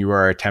the thing you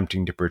are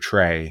attempting to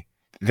portray,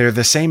 they're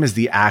the same as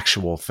the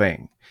actual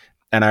thing.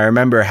 And I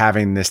remember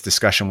having this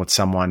discussion with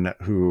someone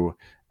who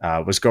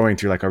was going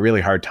through like a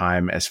really hard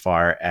time as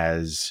far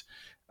as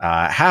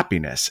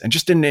happiness, and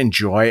just didn't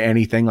enjoy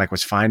anything, like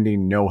was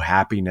finding no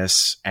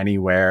happiness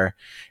anywhere,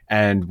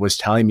 and was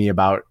telling me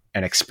about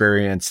an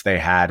experience they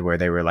had where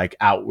they were like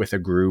out with a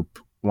group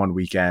one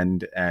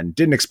weekend and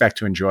didn't expect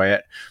to enjoy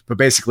it, but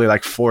basically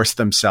like forced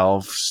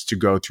themselves to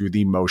go through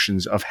the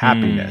motions of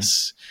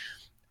happiness.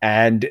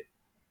 And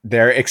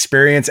their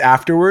experience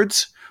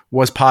afterwards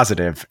was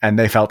positive and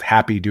they felt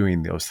happy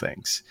doing those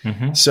things.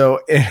 Mm-hmm. So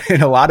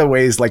in a lot of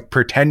ways, like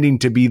pretending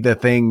to be the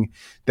thing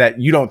that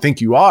you don't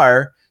think you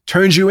are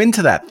turns you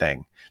into that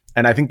thing.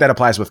 And I think that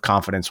applies with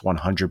confidence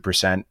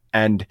 100%.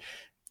 And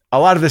a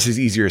lot of this is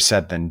easier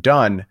said than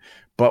done.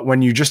 But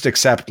when you just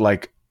accept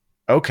like,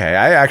 okay,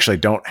 I actually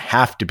don't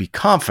have to be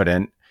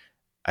confident.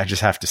 I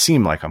just have to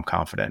seem like I'm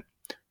confident.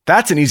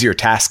 That's an easier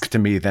task to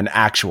me than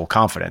actual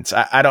confidence.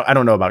 I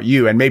don't know about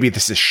you, and maybe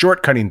this is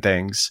shortcutting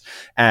things,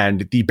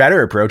 and the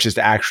better approach is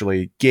to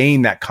actually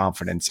gain that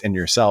confidence in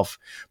yourself.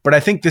 But I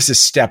think this is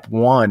step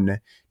one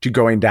to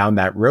going down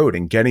that road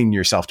and getting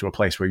yourself to a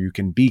place where you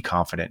can be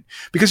confident,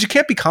 because you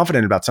can't be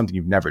confident about something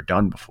you've never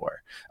done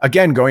before.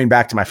 Again, going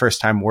back to my first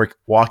time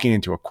walking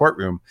into a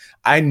courtroom,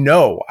 I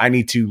know I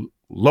need to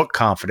look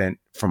confident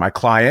for my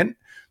client,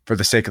 for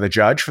the sake of the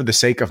judge, for the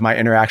sake of my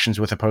interactions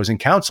with opposing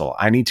counsel.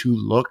 I need to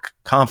look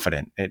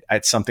confident.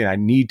 It's something I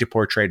need to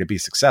portray to be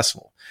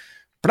successful.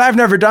 But I've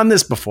never done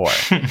this before.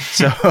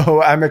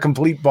 So I'm a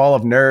complete ball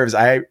of nerves.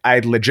 I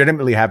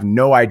legitimately have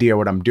no idea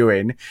what I'm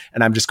doing,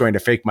 and I'm just going to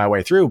fake my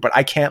way through, but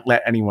I can't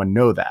let anyone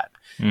know that.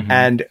 Mm-hmm.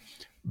 And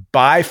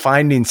by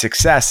finding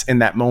success in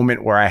that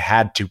moment where I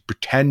had to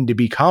pretend to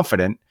be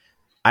confident,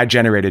 I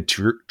generated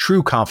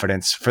true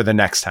confidence for the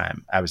next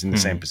time I was in the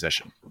same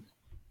position.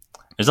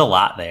 There's a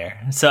lot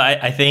there. So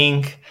I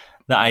think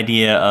the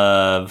idea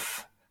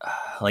of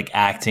like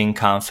acting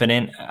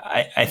confident,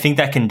 I think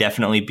that can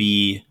definitely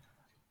be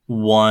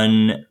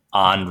one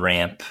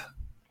on-ramp,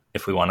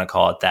 if we want to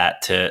call it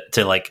that,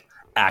 to like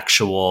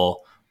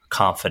actual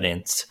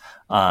confidence.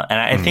 And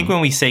I think when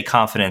we say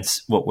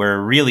confidence, what we're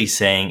really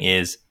saying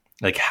is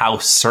like how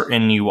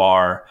certain you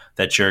are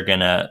that you're going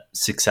to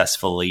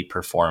successfully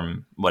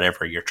perform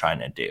whatever you're trying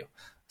to do.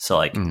 So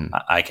like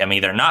I'm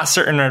either not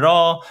certain at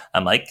all.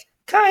 I'm like,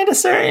 kind of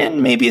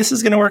certain maybe this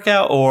is going to work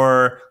out,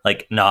 or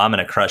like, no, I'm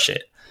going to crush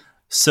it.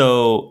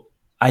 So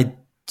I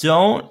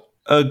don't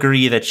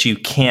agree that you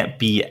can't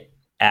be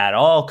at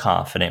all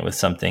confident with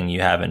something you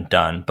haven't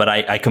done. But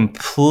I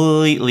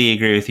completely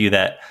agree with you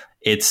that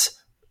it's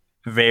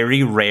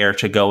very rare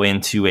to go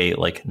into a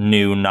like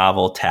new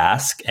novel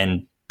task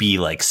and be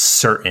like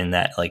certain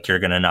that like you're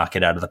going to knock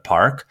it out of the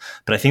park.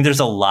 But I think there's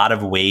a lot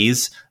of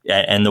ways,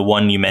 and the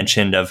one you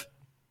mentioned of,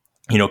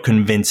 you know,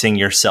 convincing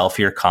yourself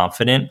you're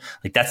confident,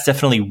 like that's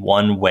definitely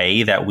one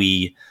way that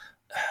we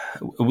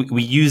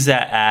use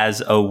that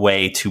as a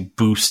way to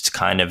boost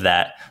kind of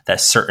that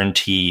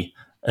certainty,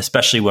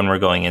 especially when we're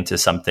going into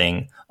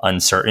something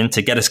uncertain,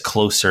 to get us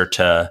closer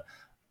to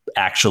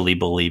actually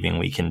believing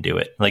we can do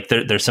it. Like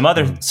there's some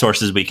other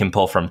sources we can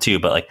pull from too,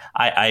 but like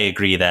I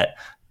agree that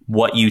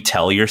what you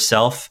tell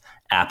yourself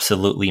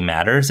absolutely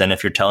matters. And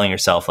if you're telling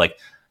yourself like,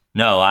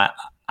 no,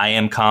 I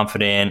am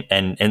confident.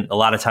 And a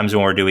lot of times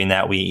when we're doing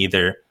that, we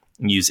either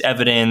use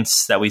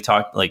evidence that we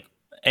talked, like,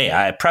 hey,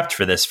 I prepped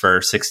for this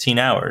for 16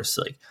 hours.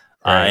 Like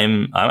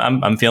right.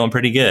 I'm feeling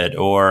pretty good.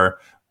 Or,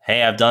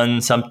 hey, I've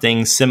done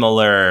something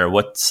similar.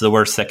 What's the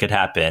worst that could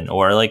happen?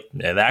 Or like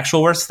the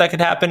actual worst that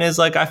could happen is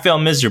like, I fail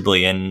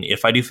miserably. And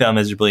if I do fail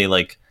miserably,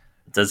 like,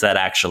 does that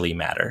actually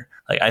matter?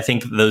 Like, I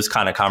think those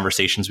kind of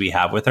conversations we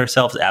have with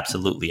ourselves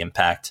absolutely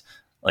impact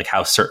like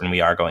how certain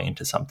we are going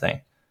into something.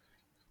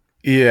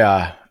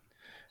 Yeah.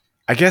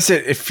 I guess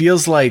it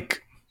feels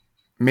like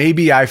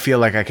maybe I feel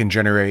like I can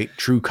generate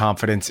true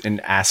confidence in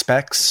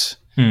aspects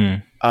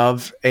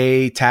of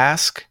a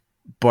task,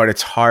 but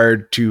it's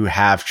hard to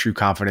have true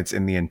confidence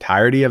in the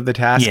entirety of the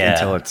task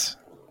until it's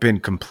been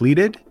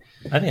completed.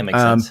 I think it makes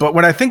sense. But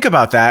when I think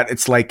about that,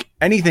 it's like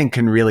anything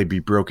can really be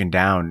broken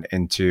down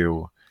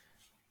into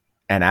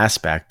an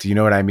aspect. You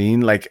know what I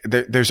mean? Like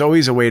there's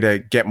always a way to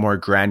get more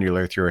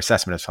granular through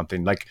assessment of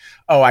something. Like,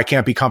 oh, I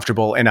can't be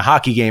comfortable in a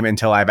hockey game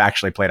until I've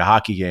actually played a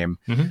hockey game.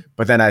 Mm-hmm.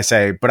 But then I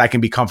say, but I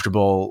can be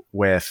comfortable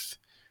with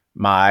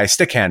my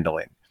stick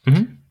handling.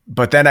 Mm-hmm.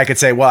 But then I could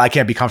say, well, I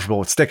can't be comfortable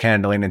with stick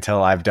handling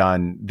until I've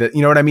done that.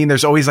 You know what I mean?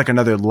 There's always like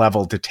another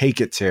level to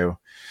take it to.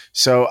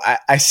 So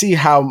I see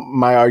how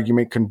my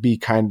argument can be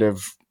kind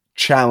of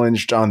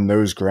challenged on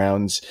those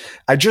grounds.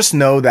 I just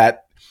know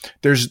that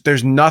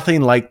there's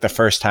nothing like the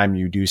first time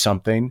you do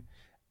something,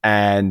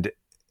 and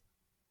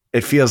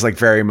it feels like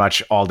very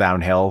much all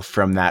downhill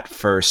from that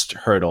first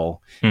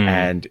hurdle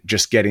and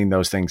just getting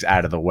those things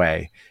out of the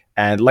way.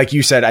 And like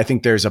you said, I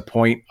think there's a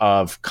point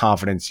of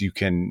confidence you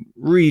can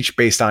reach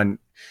based on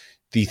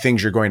the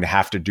things you're going to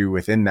have to do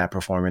within that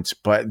performance,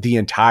 but the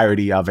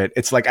entirety of it,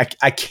 it's like,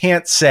 I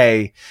can't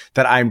say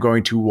that I'm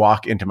going to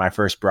walk into my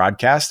first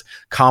broadcast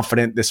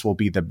confident this will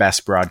be the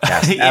best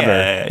broadcast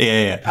ever.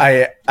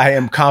 Yeah. I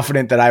am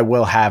confident that I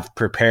will have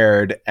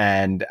prepared,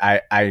 and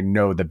I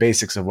know the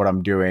basics of what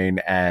I'm doing,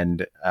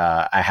 and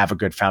I have a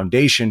good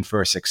foundation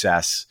for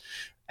success.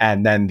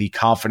 And then the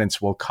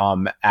confidence will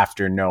come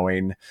after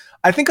knowing.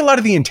 I think a lot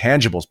of the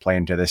intangibles play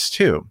into this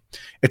too.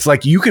 It's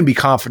like you can be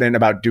confident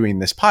about doing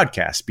this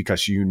podcast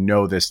because you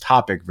know this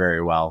topic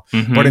very well.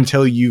 Mm-hmm. But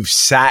until you've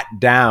sat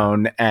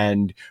down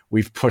and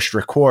we've pushed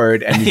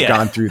record and you've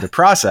gone through the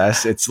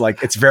process, it's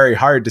like, it's very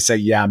hard to say,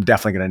 yeah, I'm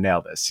definitely going to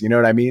nail this. You know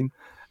what I mean?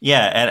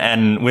 Yeah.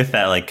 And with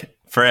that, like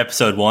for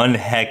episode 1,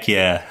 heck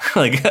yeah.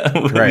 Like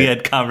we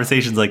had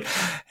conversations like,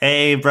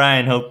 hey,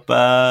 Brian, hope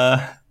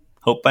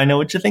I know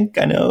what you think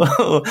I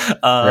know.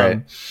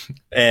 Right.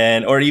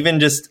 And, or even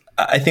just,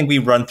 I think we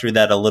run through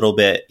that a little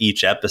bit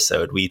each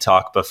episode. We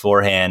talk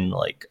beforehand,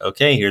 like,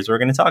 okay, here's what we're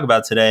going to talk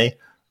about today.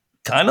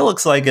 Kind of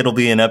looks like it'll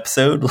be an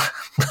episode.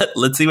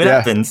 Let's see what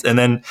happens. And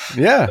then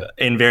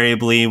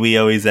invariably we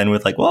always end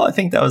with like, well, I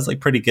think that was like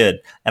pretty good.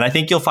 And I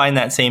think you'll find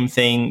that same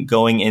thing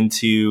going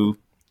into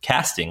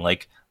casting.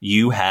 Like,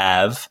 you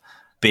have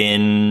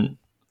been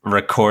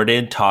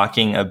recorded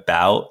talking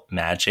about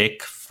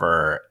Magic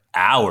for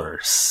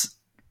hours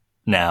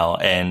now,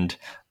 and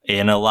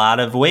in a lot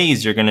of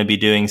ways you're going to be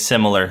doing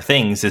similar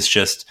things.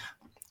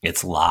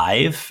 It's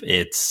live,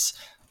 it's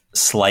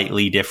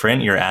slightly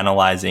different, you're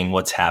analyzing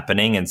what's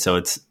happening, and so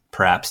it's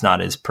perhaps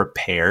not as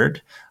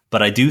prepared.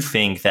 But I do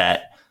think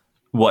that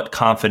what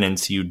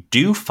confidence you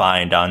do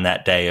find on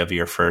that day of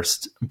your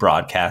first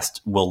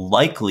broadcast will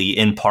likely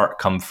in part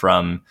come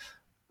from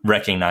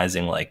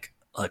recognizing like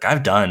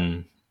I've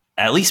done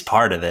at least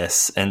part of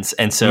this,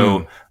 and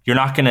so you're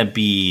not going to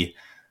be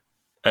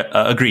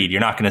agreed. You're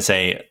not going to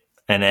say,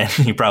 and then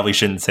you probably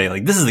shouldn't say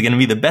like, this is going to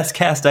be the best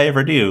cast I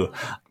ever do.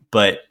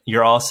 But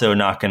you're also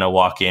not going to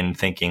walk in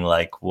thinking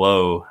like,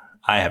 whoa,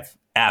 I have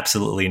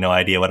absolutely no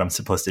idea what I'm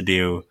supposed to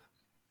do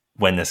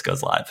when this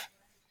goes live.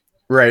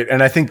 Right.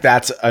 And I think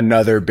that's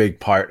another big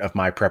part of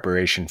my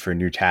preparation for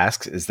new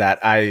tasks, is that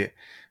I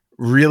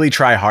really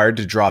try hard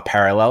to draw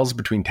parallels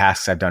between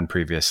tasks I've done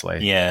previously.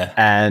 Yeah.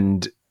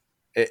 And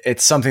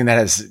it's something that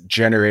has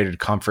generated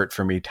comfort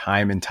for me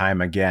time and time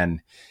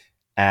again.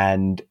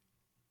 And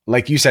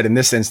like you said, in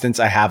this instance,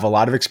 I have a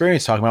lot of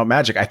experience talking about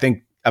Magic. I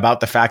think about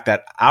the fact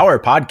that our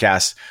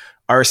podcasts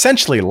are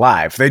essentially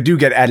live. They do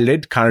get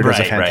edited. Connor does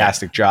a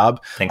fantastic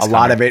job. Thanks, Connor.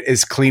 Lot of it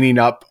is cleaning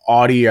up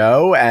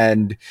audio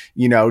and,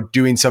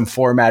 doing some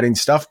formatting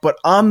stuff. But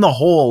on the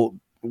whole,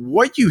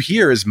 what you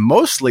hear is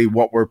mostly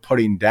what we're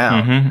putting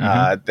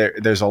down.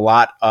 There's a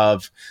lot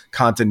of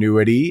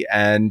continuity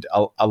and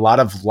a lot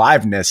of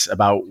liveness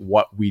about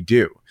what we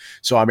do.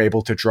 So I'm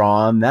able to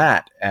draw on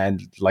that.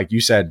 And like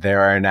you said,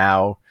 there are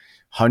now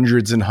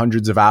hundreds and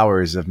hundreds of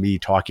hours of me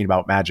talking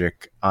about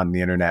Magic on the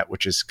internet,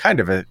 which is kind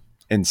of an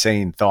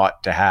insane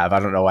thought to have. I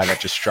don't know why that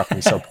just struck me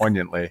so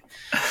poignantly,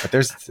 but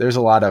there's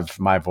a lot of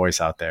my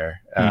voice out there.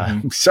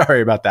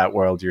 Sorry about that,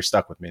 world. You're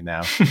stuck with me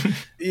now.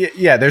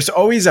 Yeah, there's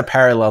always a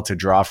parallel to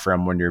draw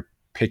from when you're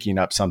picking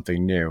up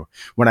something new.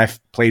 When I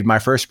played my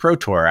first Pro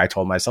Tour, I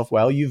told myself,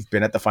 well, you've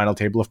been at the final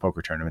table of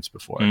poker tournaments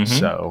before.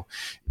 So,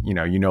 you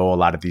know a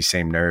lot of these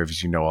same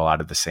nerves, a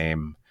lot of the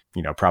same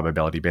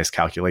probability-based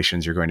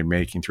calculations you're going to be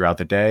making throughout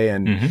the day.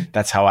 And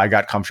that's how I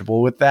got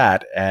comfortable with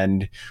that.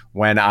 And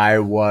when I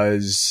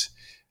was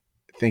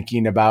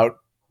thinking about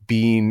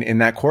being in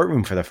that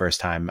courtroom for the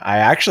first time, I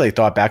actually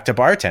thought back to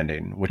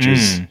bartending, which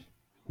is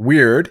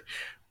weird.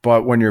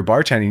 But when you're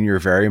bartending, you're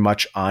very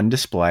much on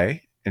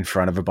display in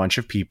front of a bunch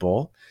of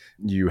people.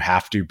 You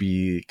have to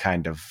be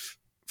kind of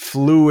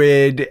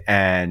fluid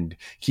and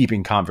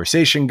keeping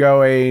conversation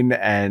going.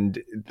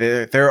 And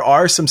there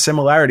are some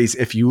similarities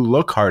if you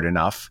look hard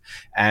enough.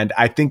 And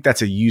I think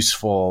that's a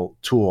useful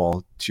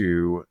tool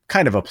to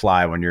kind of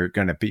apply when you're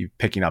going to be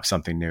picking up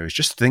something new, is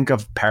just think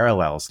of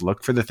parallels,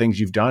 look for the things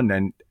you've done.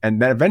 And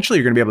then eventually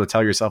you're going to be able to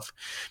tell yourself,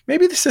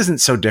 maybe this isn't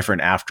so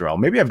different after all.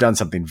 Maybe I've done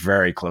something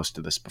very close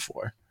to this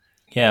before.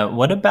 Yeah.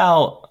 What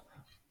about,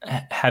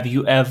 have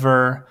you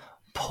ever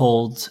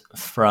pulled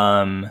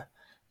from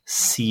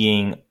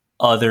seeing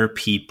other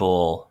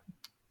people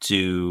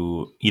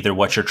do either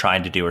what you're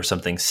trying to do or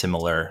something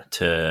similar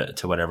to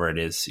whatever it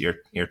is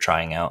you're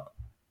trying out?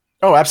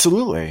 Oh,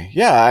 absolutely.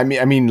 Yeah. I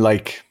mean,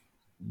 like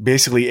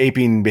basically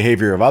aping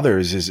behavior of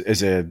others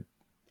is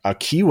a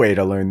key way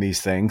to learn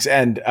these things.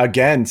 And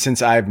again,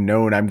 since I've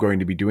known I'm going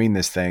to be doing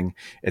this thing,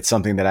 it's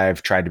something that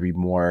I've tried to be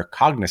more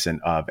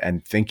cognizant of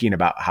and thinking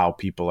about how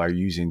people are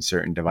using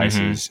certain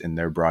devices in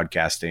their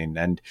broadcasting.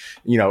 And,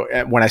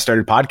 when I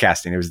started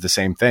podcasting, it was the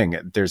same thing.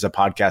 There's a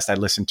podcast I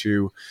listen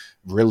to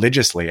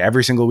religiously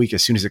every single week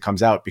as soon as it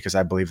comes out, because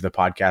I believe the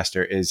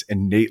podcaster is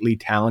innately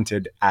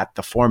talented at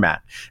the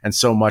format. And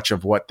so much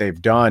of what they've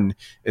done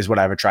is what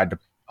I've tried to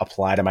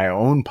apply to my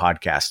own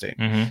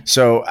podcasting.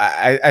 So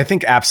I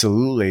think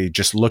absolutely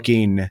just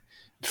looking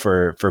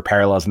for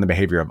parallels in the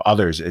behavior of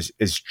others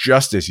is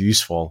just as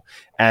useful.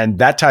 And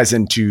that ties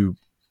into,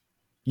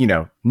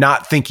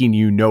 not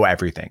thinking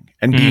everything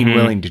and being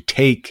willing to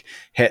take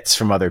hits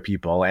from other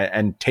people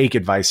and take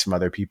advice from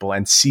other people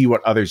and see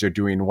what others are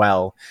doing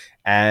well,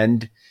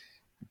 and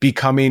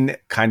becoming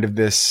kind of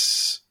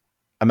this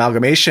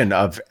amalgamation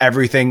of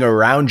everything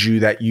around you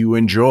that you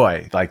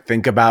enjoy. Like,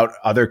 think about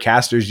other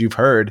casters you've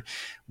heard.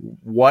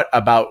 What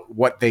about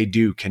what they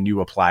do can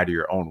you apply to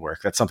your own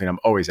work? That's something I'm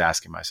always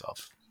asking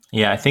myself.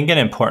 Yeah, I think an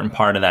important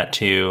part of that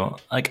too,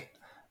 like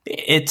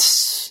it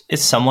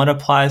somewhat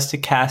applies to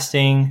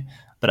casting,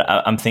 but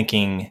I'm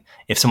thinking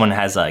if someone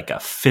has like a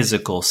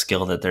physical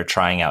skill that they're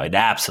trying out, it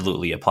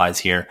absolutely applies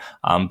here.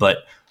 But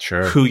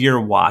sure, who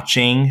you're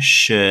watching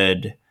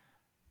should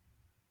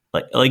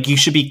like you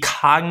should be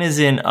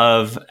cognizant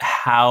of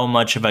how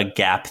much of a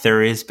gap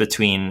there is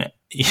between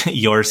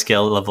your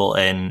skill level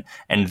and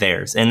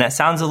theirs. And that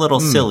sounds a little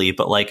silly,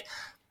 but like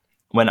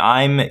when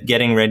I'm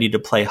getting ready to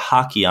play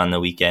hockey on the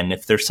weekend,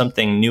 if there's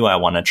something new I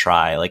want to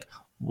try, like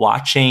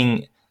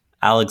watching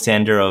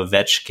Alexander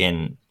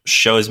Ovechkin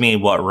shows me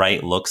what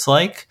right looks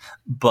like,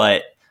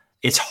 but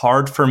it's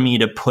hard for me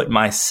to put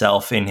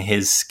myself in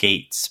his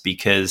skates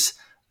because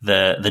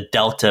the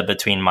delta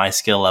between my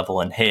skill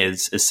level and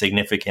his is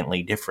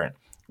significantly different.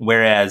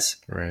 Whereas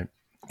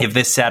if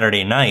this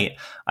Saturday night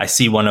I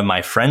see one of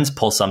my friends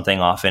pull something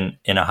off in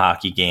a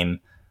hockey game,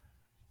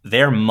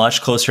 they're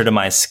much closer to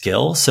my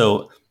skill.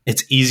 So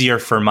it's easier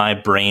for my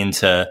brain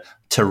to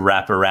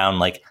wrap around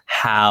like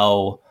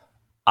how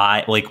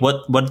I like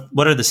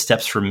what are the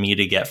steps for me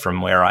to get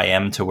from where I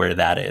am to where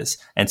that is.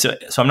 And so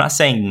I'm not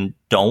saying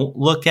don't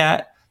look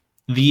at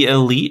the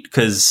elite,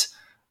 because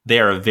they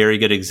are a very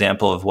good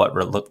example of what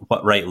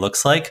right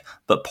looks like.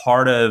 But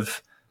part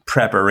of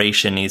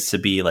preparation needs to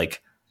be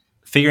like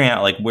figuring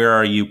out like where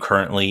are you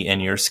currently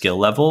in your skill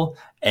level,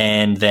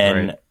 and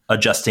then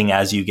adjusting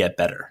as you get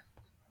better.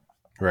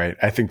 Right.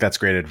 I think that's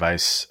great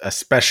advice,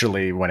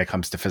 especially when it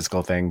comes to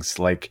physical things.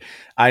 Like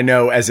I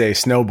know as a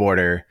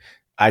snowboarder,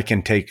 I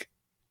can take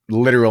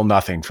literal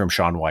nothing from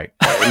Shaun White.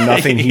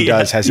 Nothing he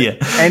does has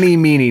any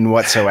meaning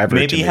whatsoever.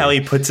 Maybe how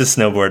he puts his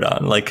snowboard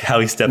on, like how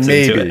he steps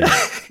into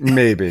it.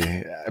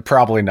 Maybe.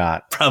 Probably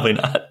not. Probably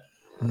not.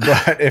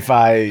 But if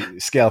I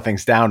scale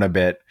things down a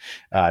bit,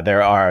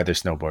 there are other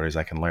snowboarders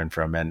I can learn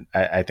from. And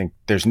I think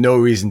there's no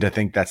reason to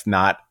think that's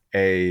not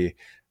a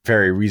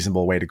very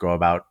reasonable way to go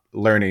about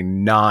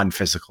learning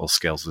non-physical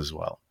skills as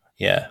well.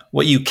 Yeah.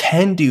 What you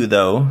can do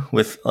though,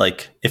 with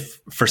like, if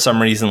for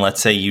some reason,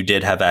 let's say you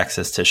did have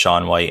access to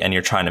Shaun White and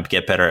you're trying to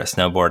get better at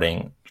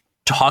snowboarding,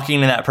 talking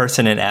to that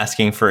person and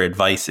asking for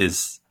advice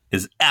is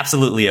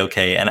absolutely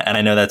okay. And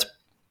I know that's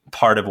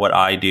part of what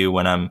I do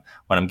when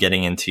I'm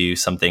getting into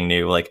something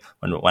new. Like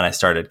when I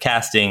started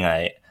casting,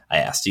 I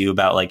asked you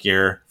about like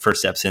your first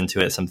steps into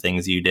it, some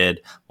things you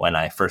did when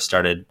I first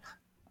started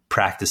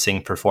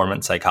practicing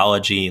performance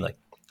psychology. Like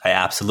I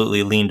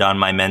absolutely leaned on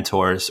my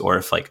mentors, or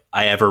if like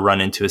I ever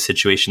run into a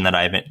situation that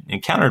I haven't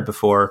encountered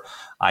before,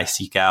 I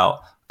seek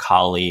out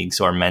colleagues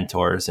or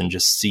mentors and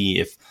just see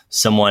if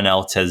someone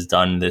else has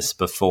done this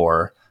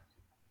before.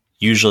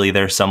 Usually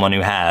there's someone who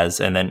has,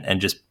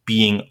 and just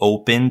being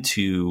open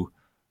to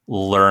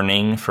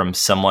learning from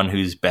someone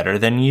who's better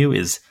than you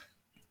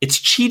it's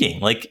cheating.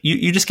 Like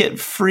you just get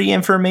free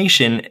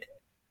information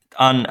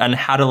on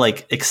how to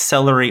like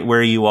accelerate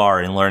where you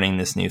are in learning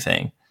this new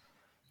thing.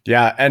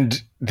 Yeah.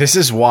 And this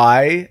is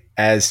why,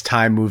 as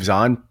time moves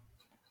on,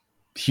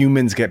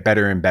 humans get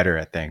better and better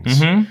at things,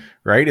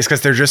 right? It's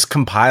because they're just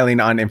compiling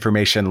on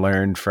information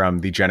learned from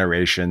the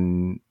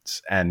generations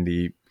and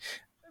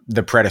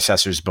the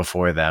predecessors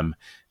before them.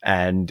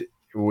 And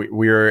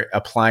we're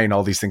applying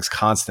all these things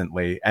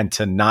constantly. And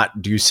to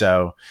not do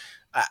so,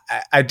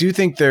 I do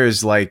think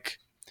there's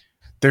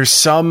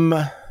some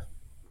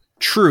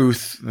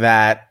truth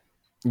that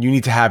you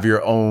need to have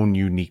your own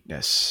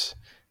uniqueness.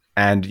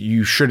 And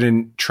you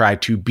shouldn't try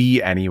to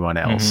be anyone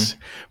else.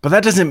 But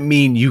that doesn't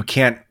mean you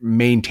can't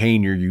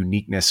maintain your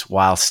uniqueness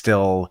while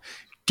still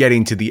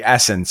getting to the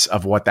essence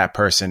of what that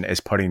person is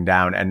putting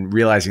down and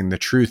realizing the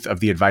truth of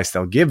the advice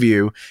they'll give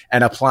you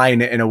and applying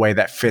it in a way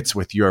that fits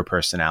with your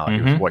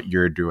personality, with what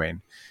you're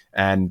doing.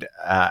 And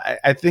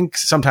I think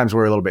sometimes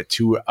we're a little bit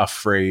too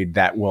afraid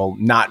that we'll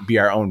not be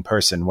our own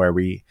person where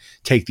we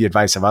take the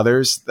advice of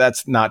others.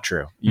 That's not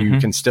true. You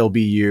can still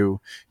be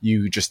you.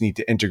 You just need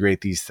to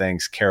integrate these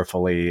things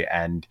carefully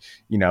and,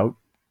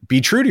 be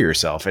true to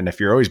yourself. And if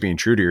you're always being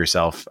true to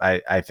yourself,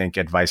 I think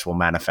advice will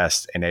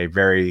manifest in a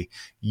very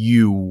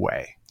you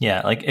way.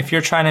 Yeah. Like if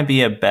you're trying to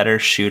be a better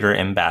shooter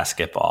in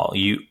basketball,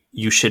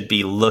 you should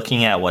be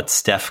looking at what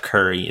Steph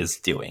Curry is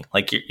doing.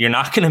 Like you're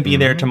not going to be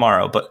there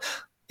tomorrow, but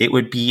it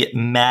would be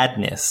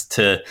madness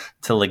to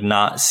like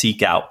not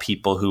seek out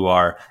people who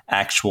are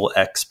actual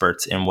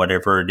experts in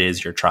whatever it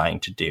is you're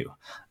trying to do.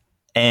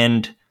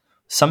 And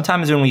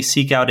sometimes when we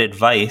seek out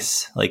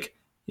advice, like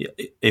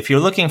if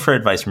you're looking for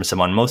advice from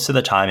someone, most of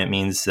the time it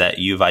means that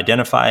you've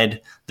identified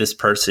this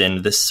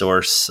person, this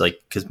source, like,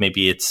 because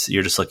maybe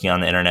you're just looking on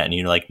the internet and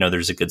you're like, no,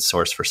 there's a good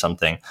source for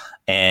something.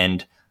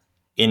 And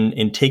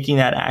in taking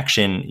that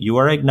action, you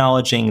are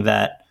acknowledging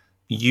that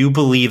you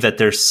believe that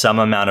there's some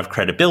amount of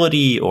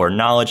credibility or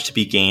knowledge to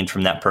be gained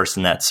from that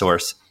person, that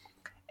source.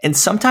 And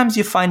sometimes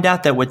you find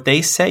out that what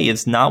they say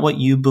is not what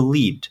you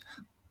believed.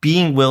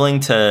 Being willing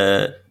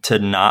to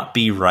not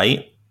be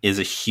right is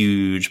a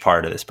huge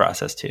part of this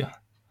process too.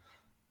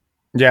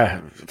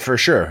 Yeah, for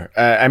sure.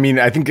 I mean,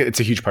 I think it's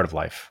a huge part of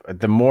life.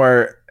 The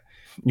more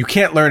you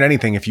can't learn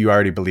anything if you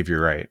already believe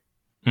you're right.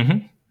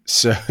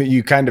 So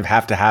you kind of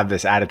have to have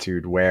this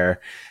attitude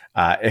where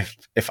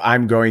if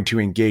I'm going to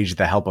engage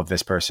the help of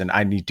this person,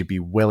 I need to be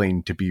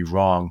willing to be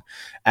wrong.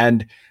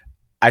 And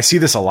I see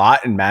this a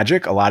lot in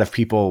Magic. A lot of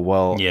people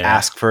will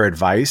ask for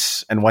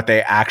advice, and what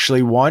they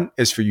actually want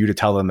is for you to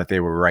tell them that they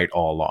were right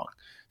all along.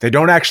 They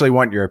don't actually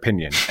want your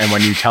opinion. And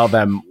when you tell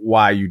them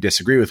why you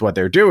disagree with what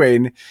they're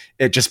doing,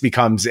 it just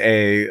becomes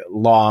a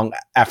long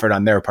effort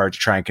on their part to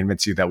try and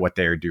convince you that what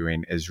they're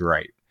doing is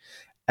right.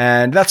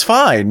 And that's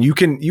fine. You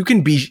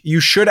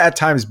should at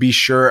times be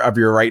sure of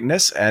your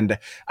rightness. And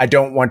I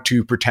don't want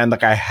to pretend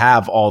like I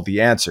have all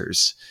the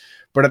answers.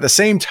 But at the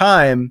same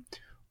time,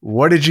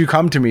 what did you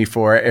come to me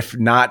for if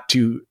not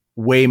to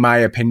weigh my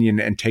opinion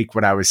and take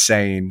what I was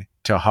saying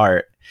to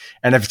heart?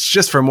 And if it's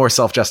just for more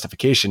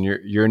self-justification,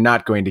 you're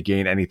not going to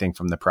gain anything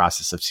from the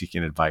process of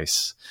seeking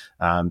advice.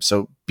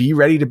 So be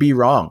ready to be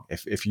wrong.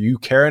 If you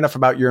care enough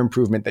about your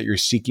improvement that you're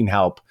seeking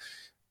help,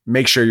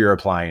 make sure you're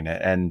applying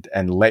it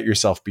and let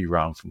yourself be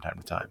wrong from time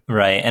to time.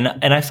 Right.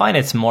 And I find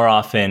it's more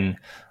often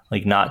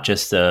like not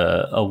just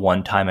a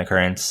one-time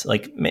occurrence.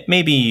 Like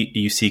maybe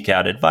you seek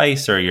out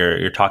advice or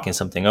you're talking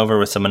something over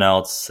with someone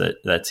else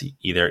that's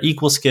either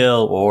equal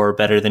skill or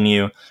better than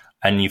you,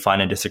 and you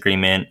find a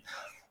disagreement.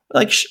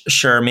 Like,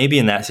 sure, maybe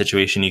in that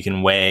situation, you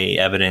can weigh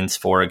evidence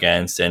for or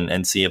against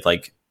and see if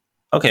like,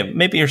 okay,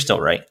 maybe you're still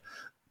right.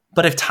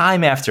 But if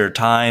time after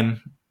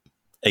time,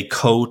 a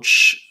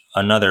coach,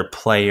 another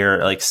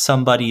player, like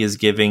somebody is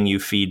giving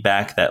you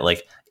feedback that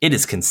like it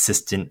is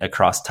consistent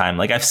across time.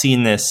 Like I've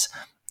seen this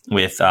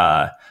with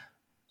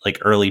like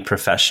early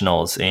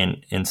professionals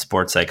in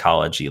sports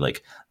psychology.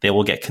 Like they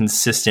will get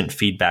consistent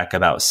feedback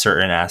about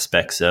certain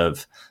aspects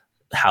of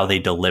how they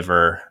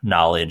deliver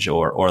knowledge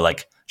or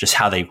like just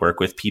how they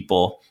work with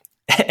people.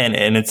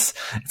 And it's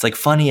like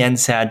funny and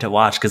sad to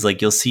watch because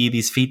like you'll see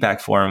these feedback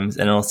forums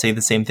and it'll say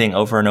the same thing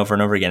over and over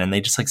and over again. And they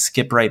just like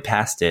skip right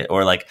past it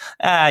or like,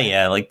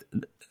 yeah, like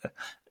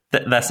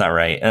that's not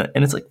right.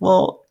 And it's like,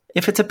 well,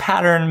 if it's a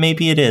pattern,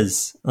 maybe it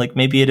is. Like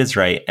maybe it is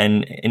right.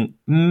 And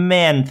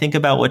man, think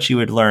about what you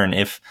would learn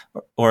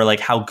or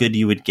like how good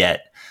you would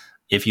get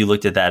if you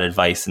looked at that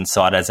advice and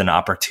saw it as an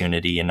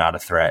opportunity and not a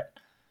threat.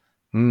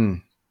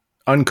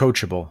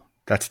 Uncoachable.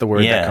 That's the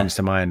word that comes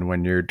to mind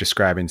when you're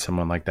describing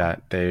someone like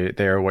that.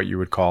 They are what you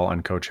would call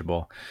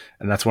uncoachable.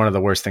 And that's one of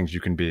the worst things you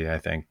can be, I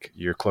think.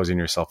 You're closing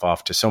yourself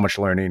off to so much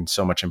learning,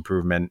 so much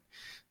improvement.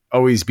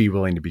 Always be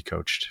willing to be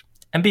coached.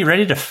 And be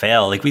ready to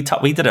fail. Like we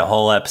did a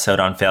whole episode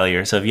on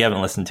failure. So if you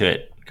haven't listened to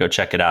it, go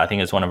check it out. I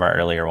think it's one of our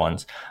earlier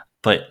ones.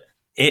 But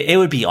it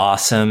would be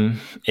awesome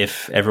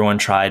if everyone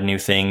tried new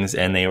things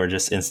and they were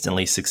just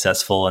instantly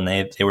successful and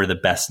they were the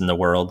best in the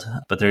world.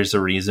 But there's a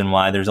reason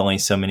why there's only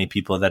so many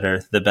people that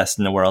are the best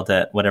in the world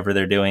at whatever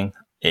they're doing.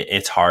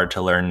 It's hard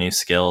to learn new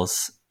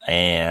skills.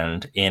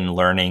 And in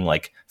learning,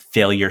 like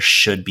failure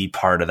should be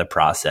part of the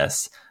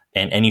process.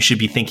 And you should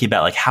be thinking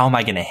about like, how am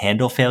I going to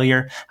handle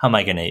failure? How am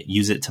I going to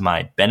use it to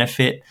my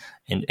benefit?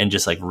 And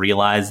just like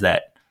realize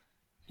that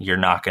you're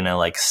not going to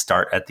like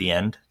start at the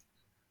end.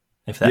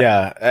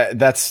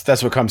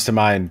 That's what comes to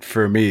mind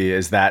for me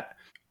is that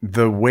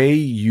the way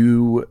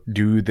you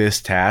do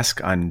this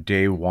task on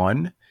day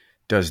one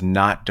does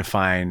not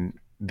define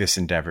this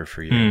endeavor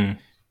for you.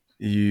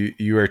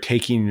 You are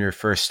taking your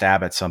first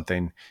stab at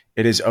something.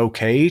 It is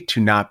okay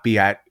to not be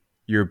at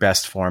your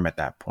best form at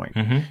that point.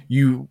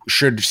 You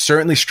should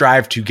certainly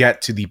strive to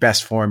get to the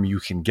best form you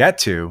can get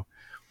to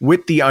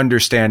with the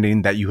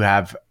understanding that you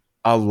have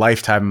a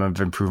lifetime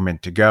of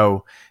improvement to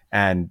go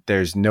and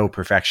there's no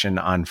perfection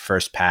on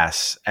first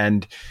pass.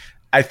 And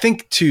I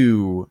think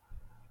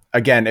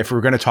again, if we're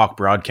going to talk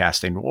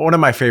broadcasting, one of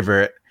my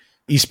favorite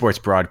esports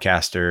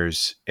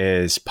broadcasters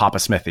is Papa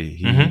Smithy.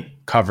 He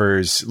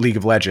covers League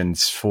of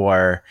Legends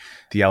for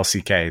the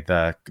LCK,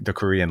 the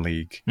Korean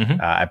League.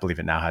 I believe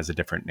it now has a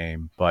different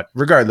name, but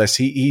regardless,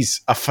 he's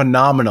a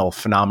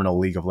phenomenal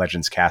League of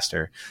Legends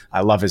caster.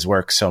 I love his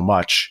work so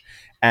much.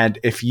 And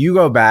if you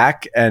go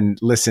back and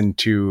listen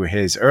to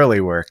his early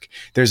work,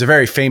 there's a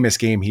very famous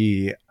game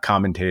he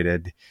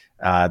commentated,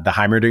 the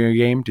Heimerdinger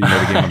game. Do you know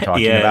the game I'm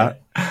talking about?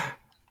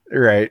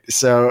 Right.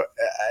 So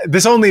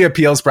this only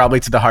appeals probably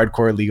to the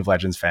hardcore League of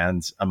Legends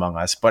fans among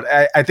us, but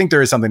I think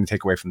there is something to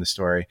take away from the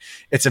story.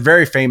 It's a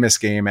very famous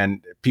game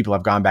and people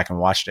have gone back and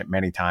watched it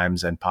many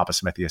times and Papa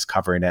Smithy is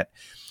covering it.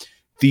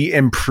 The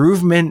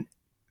improvement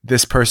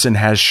this person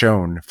has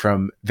shown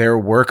from their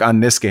work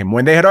on this game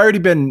when they had already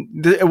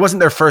it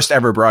wasn't their first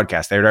ever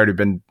broadcast. They had already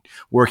been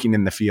working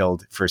in the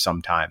field for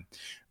some time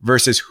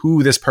versus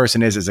who this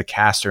person is as a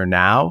caster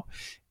now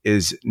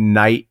is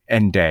night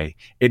and day.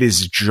 It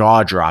is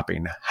jaw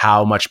dropping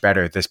how much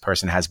better this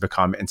person has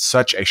become in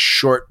such a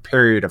short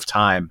period of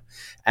time.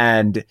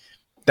 And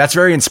that's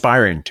very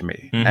inspiring to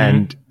me.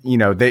 And, you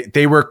know,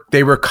 they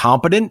were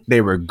competent.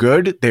 They were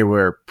good. They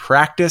were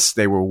practiced.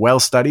 They were well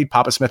studied.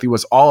 Papa Smithy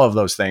was all of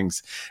those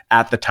things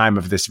at the time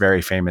of this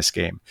very famous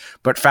game.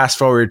 But fast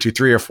forward to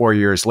 3 or 4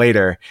 years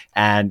later,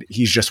 and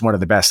he's just one of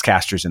the best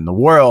casters in the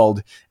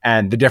world.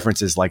 And the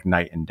difference is like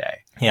night and day.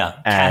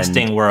 Yeah.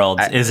 Casting World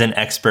is an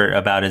expert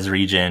about his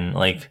region.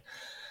 Like,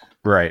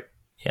 right.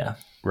 Yeah.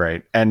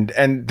 Right. And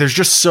there's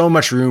just so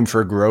much room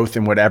for growth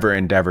in whatever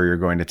endeavor you're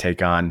going to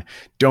take on.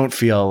 Don't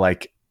feel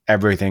like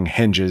everything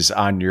hinges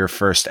on your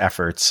first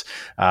efforts.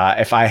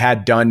 If I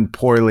had done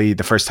poorly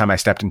the first time I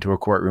stepped into a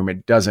courtroom,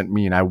 it doesn't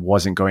mean I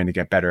wasn't going to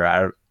get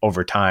better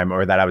over time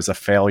or that I was a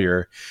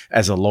failure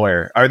as a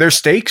lawyer. Are there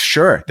stakes?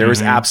 Sure. There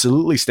was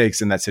absolutely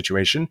stakes in that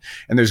situation.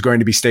 And there's going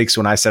to be stakes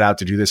when I set out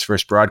to do this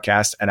first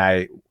broadcast, and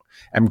I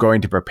am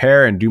going to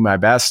prepare and do my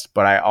best,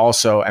 but I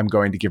also am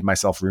going to give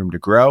myself room to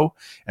grow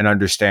and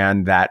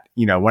understand that,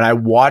 when I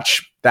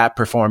watch that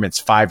performance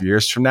 5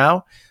 years from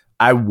now,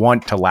 I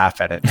want to laugh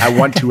at it. I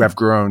want to have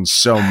grown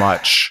so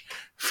much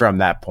from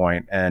that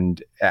point.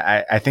 And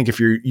I think if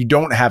you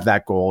don't have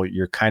that goal,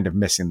 you're kind of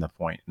missing the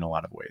point in a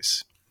lot of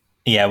ways.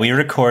 Yeah, we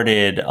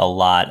recorded a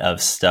lot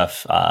of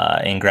stuff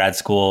in grad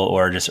school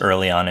or just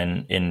early on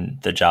in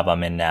the job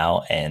I'm in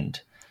now. And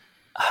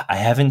I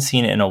haven't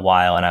seen it in a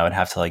while, and I would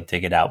have to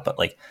dig it out. But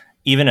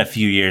even a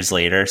few years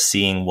later,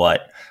 seeing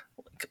what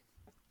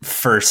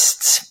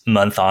first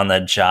month on the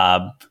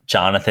job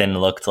Jonathan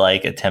looked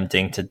like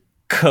attempting to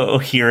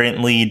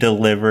coherently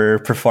deliver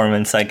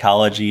performance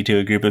psychology to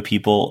a group of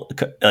people,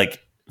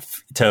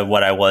 to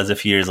what I was a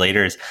few years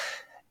later, is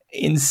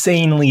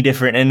insanely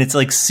different. And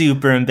it's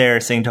super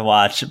embarrassing to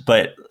watch.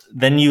 But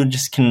then you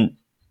just can,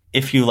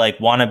 if you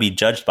want to be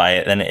judged by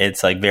it, then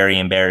it's very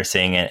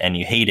embarrassing and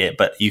you hate it.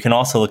 But you can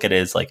also look at it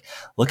as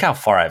look how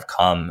far I've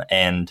come.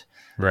 And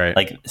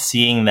right.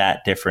 Seeing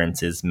that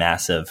difference is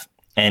massive.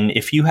 And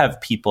if you have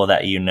people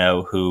that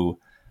who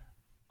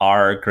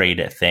are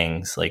great at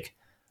things,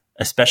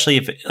 especially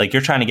if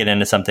you're trying to get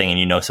into something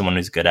and someone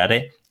who's good at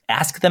it,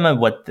 ask them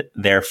what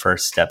their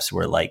first steps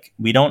were like.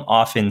 We don't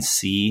often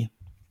see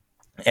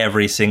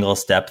every single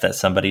step that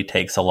somebody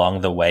takes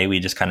along the way. We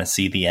just kind of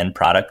see the end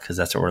product because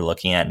that's what we're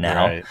looking at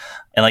now. Right.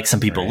 And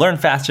some people learn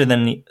faster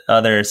than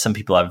others. Some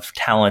people have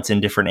talents in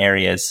different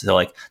areas.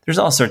 So there's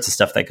all sorts of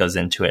stuff that goes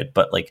into it.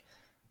 But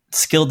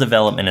skill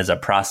development is a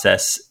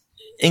process,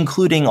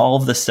 including all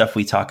of the stuff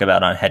we talk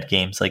about on Head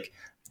Games.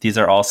 These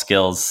are all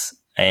skills.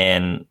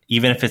 And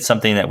even if it's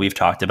something that we've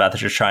talked about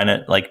that you're trying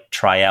to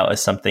try out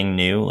as something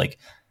new,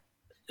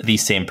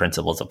 these same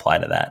principles apply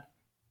to that.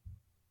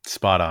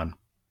 Spot on.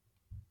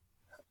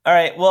 All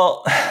right.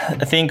 Well,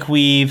 I think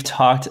we've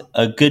talked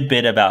a good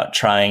bit about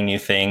trying new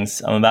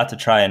things. I'm about to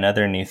try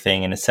another new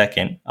thing in a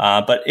second.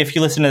 But if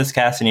you listen to this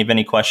cast and you have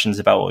any questions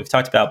about what we've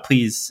talked about,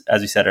 please,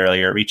 as we said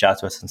earlier, reach out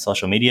to us on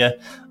social media.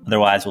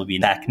 Otherwise, we'll be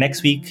back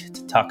next week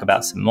to talk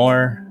about some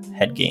more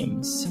Head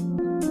Games.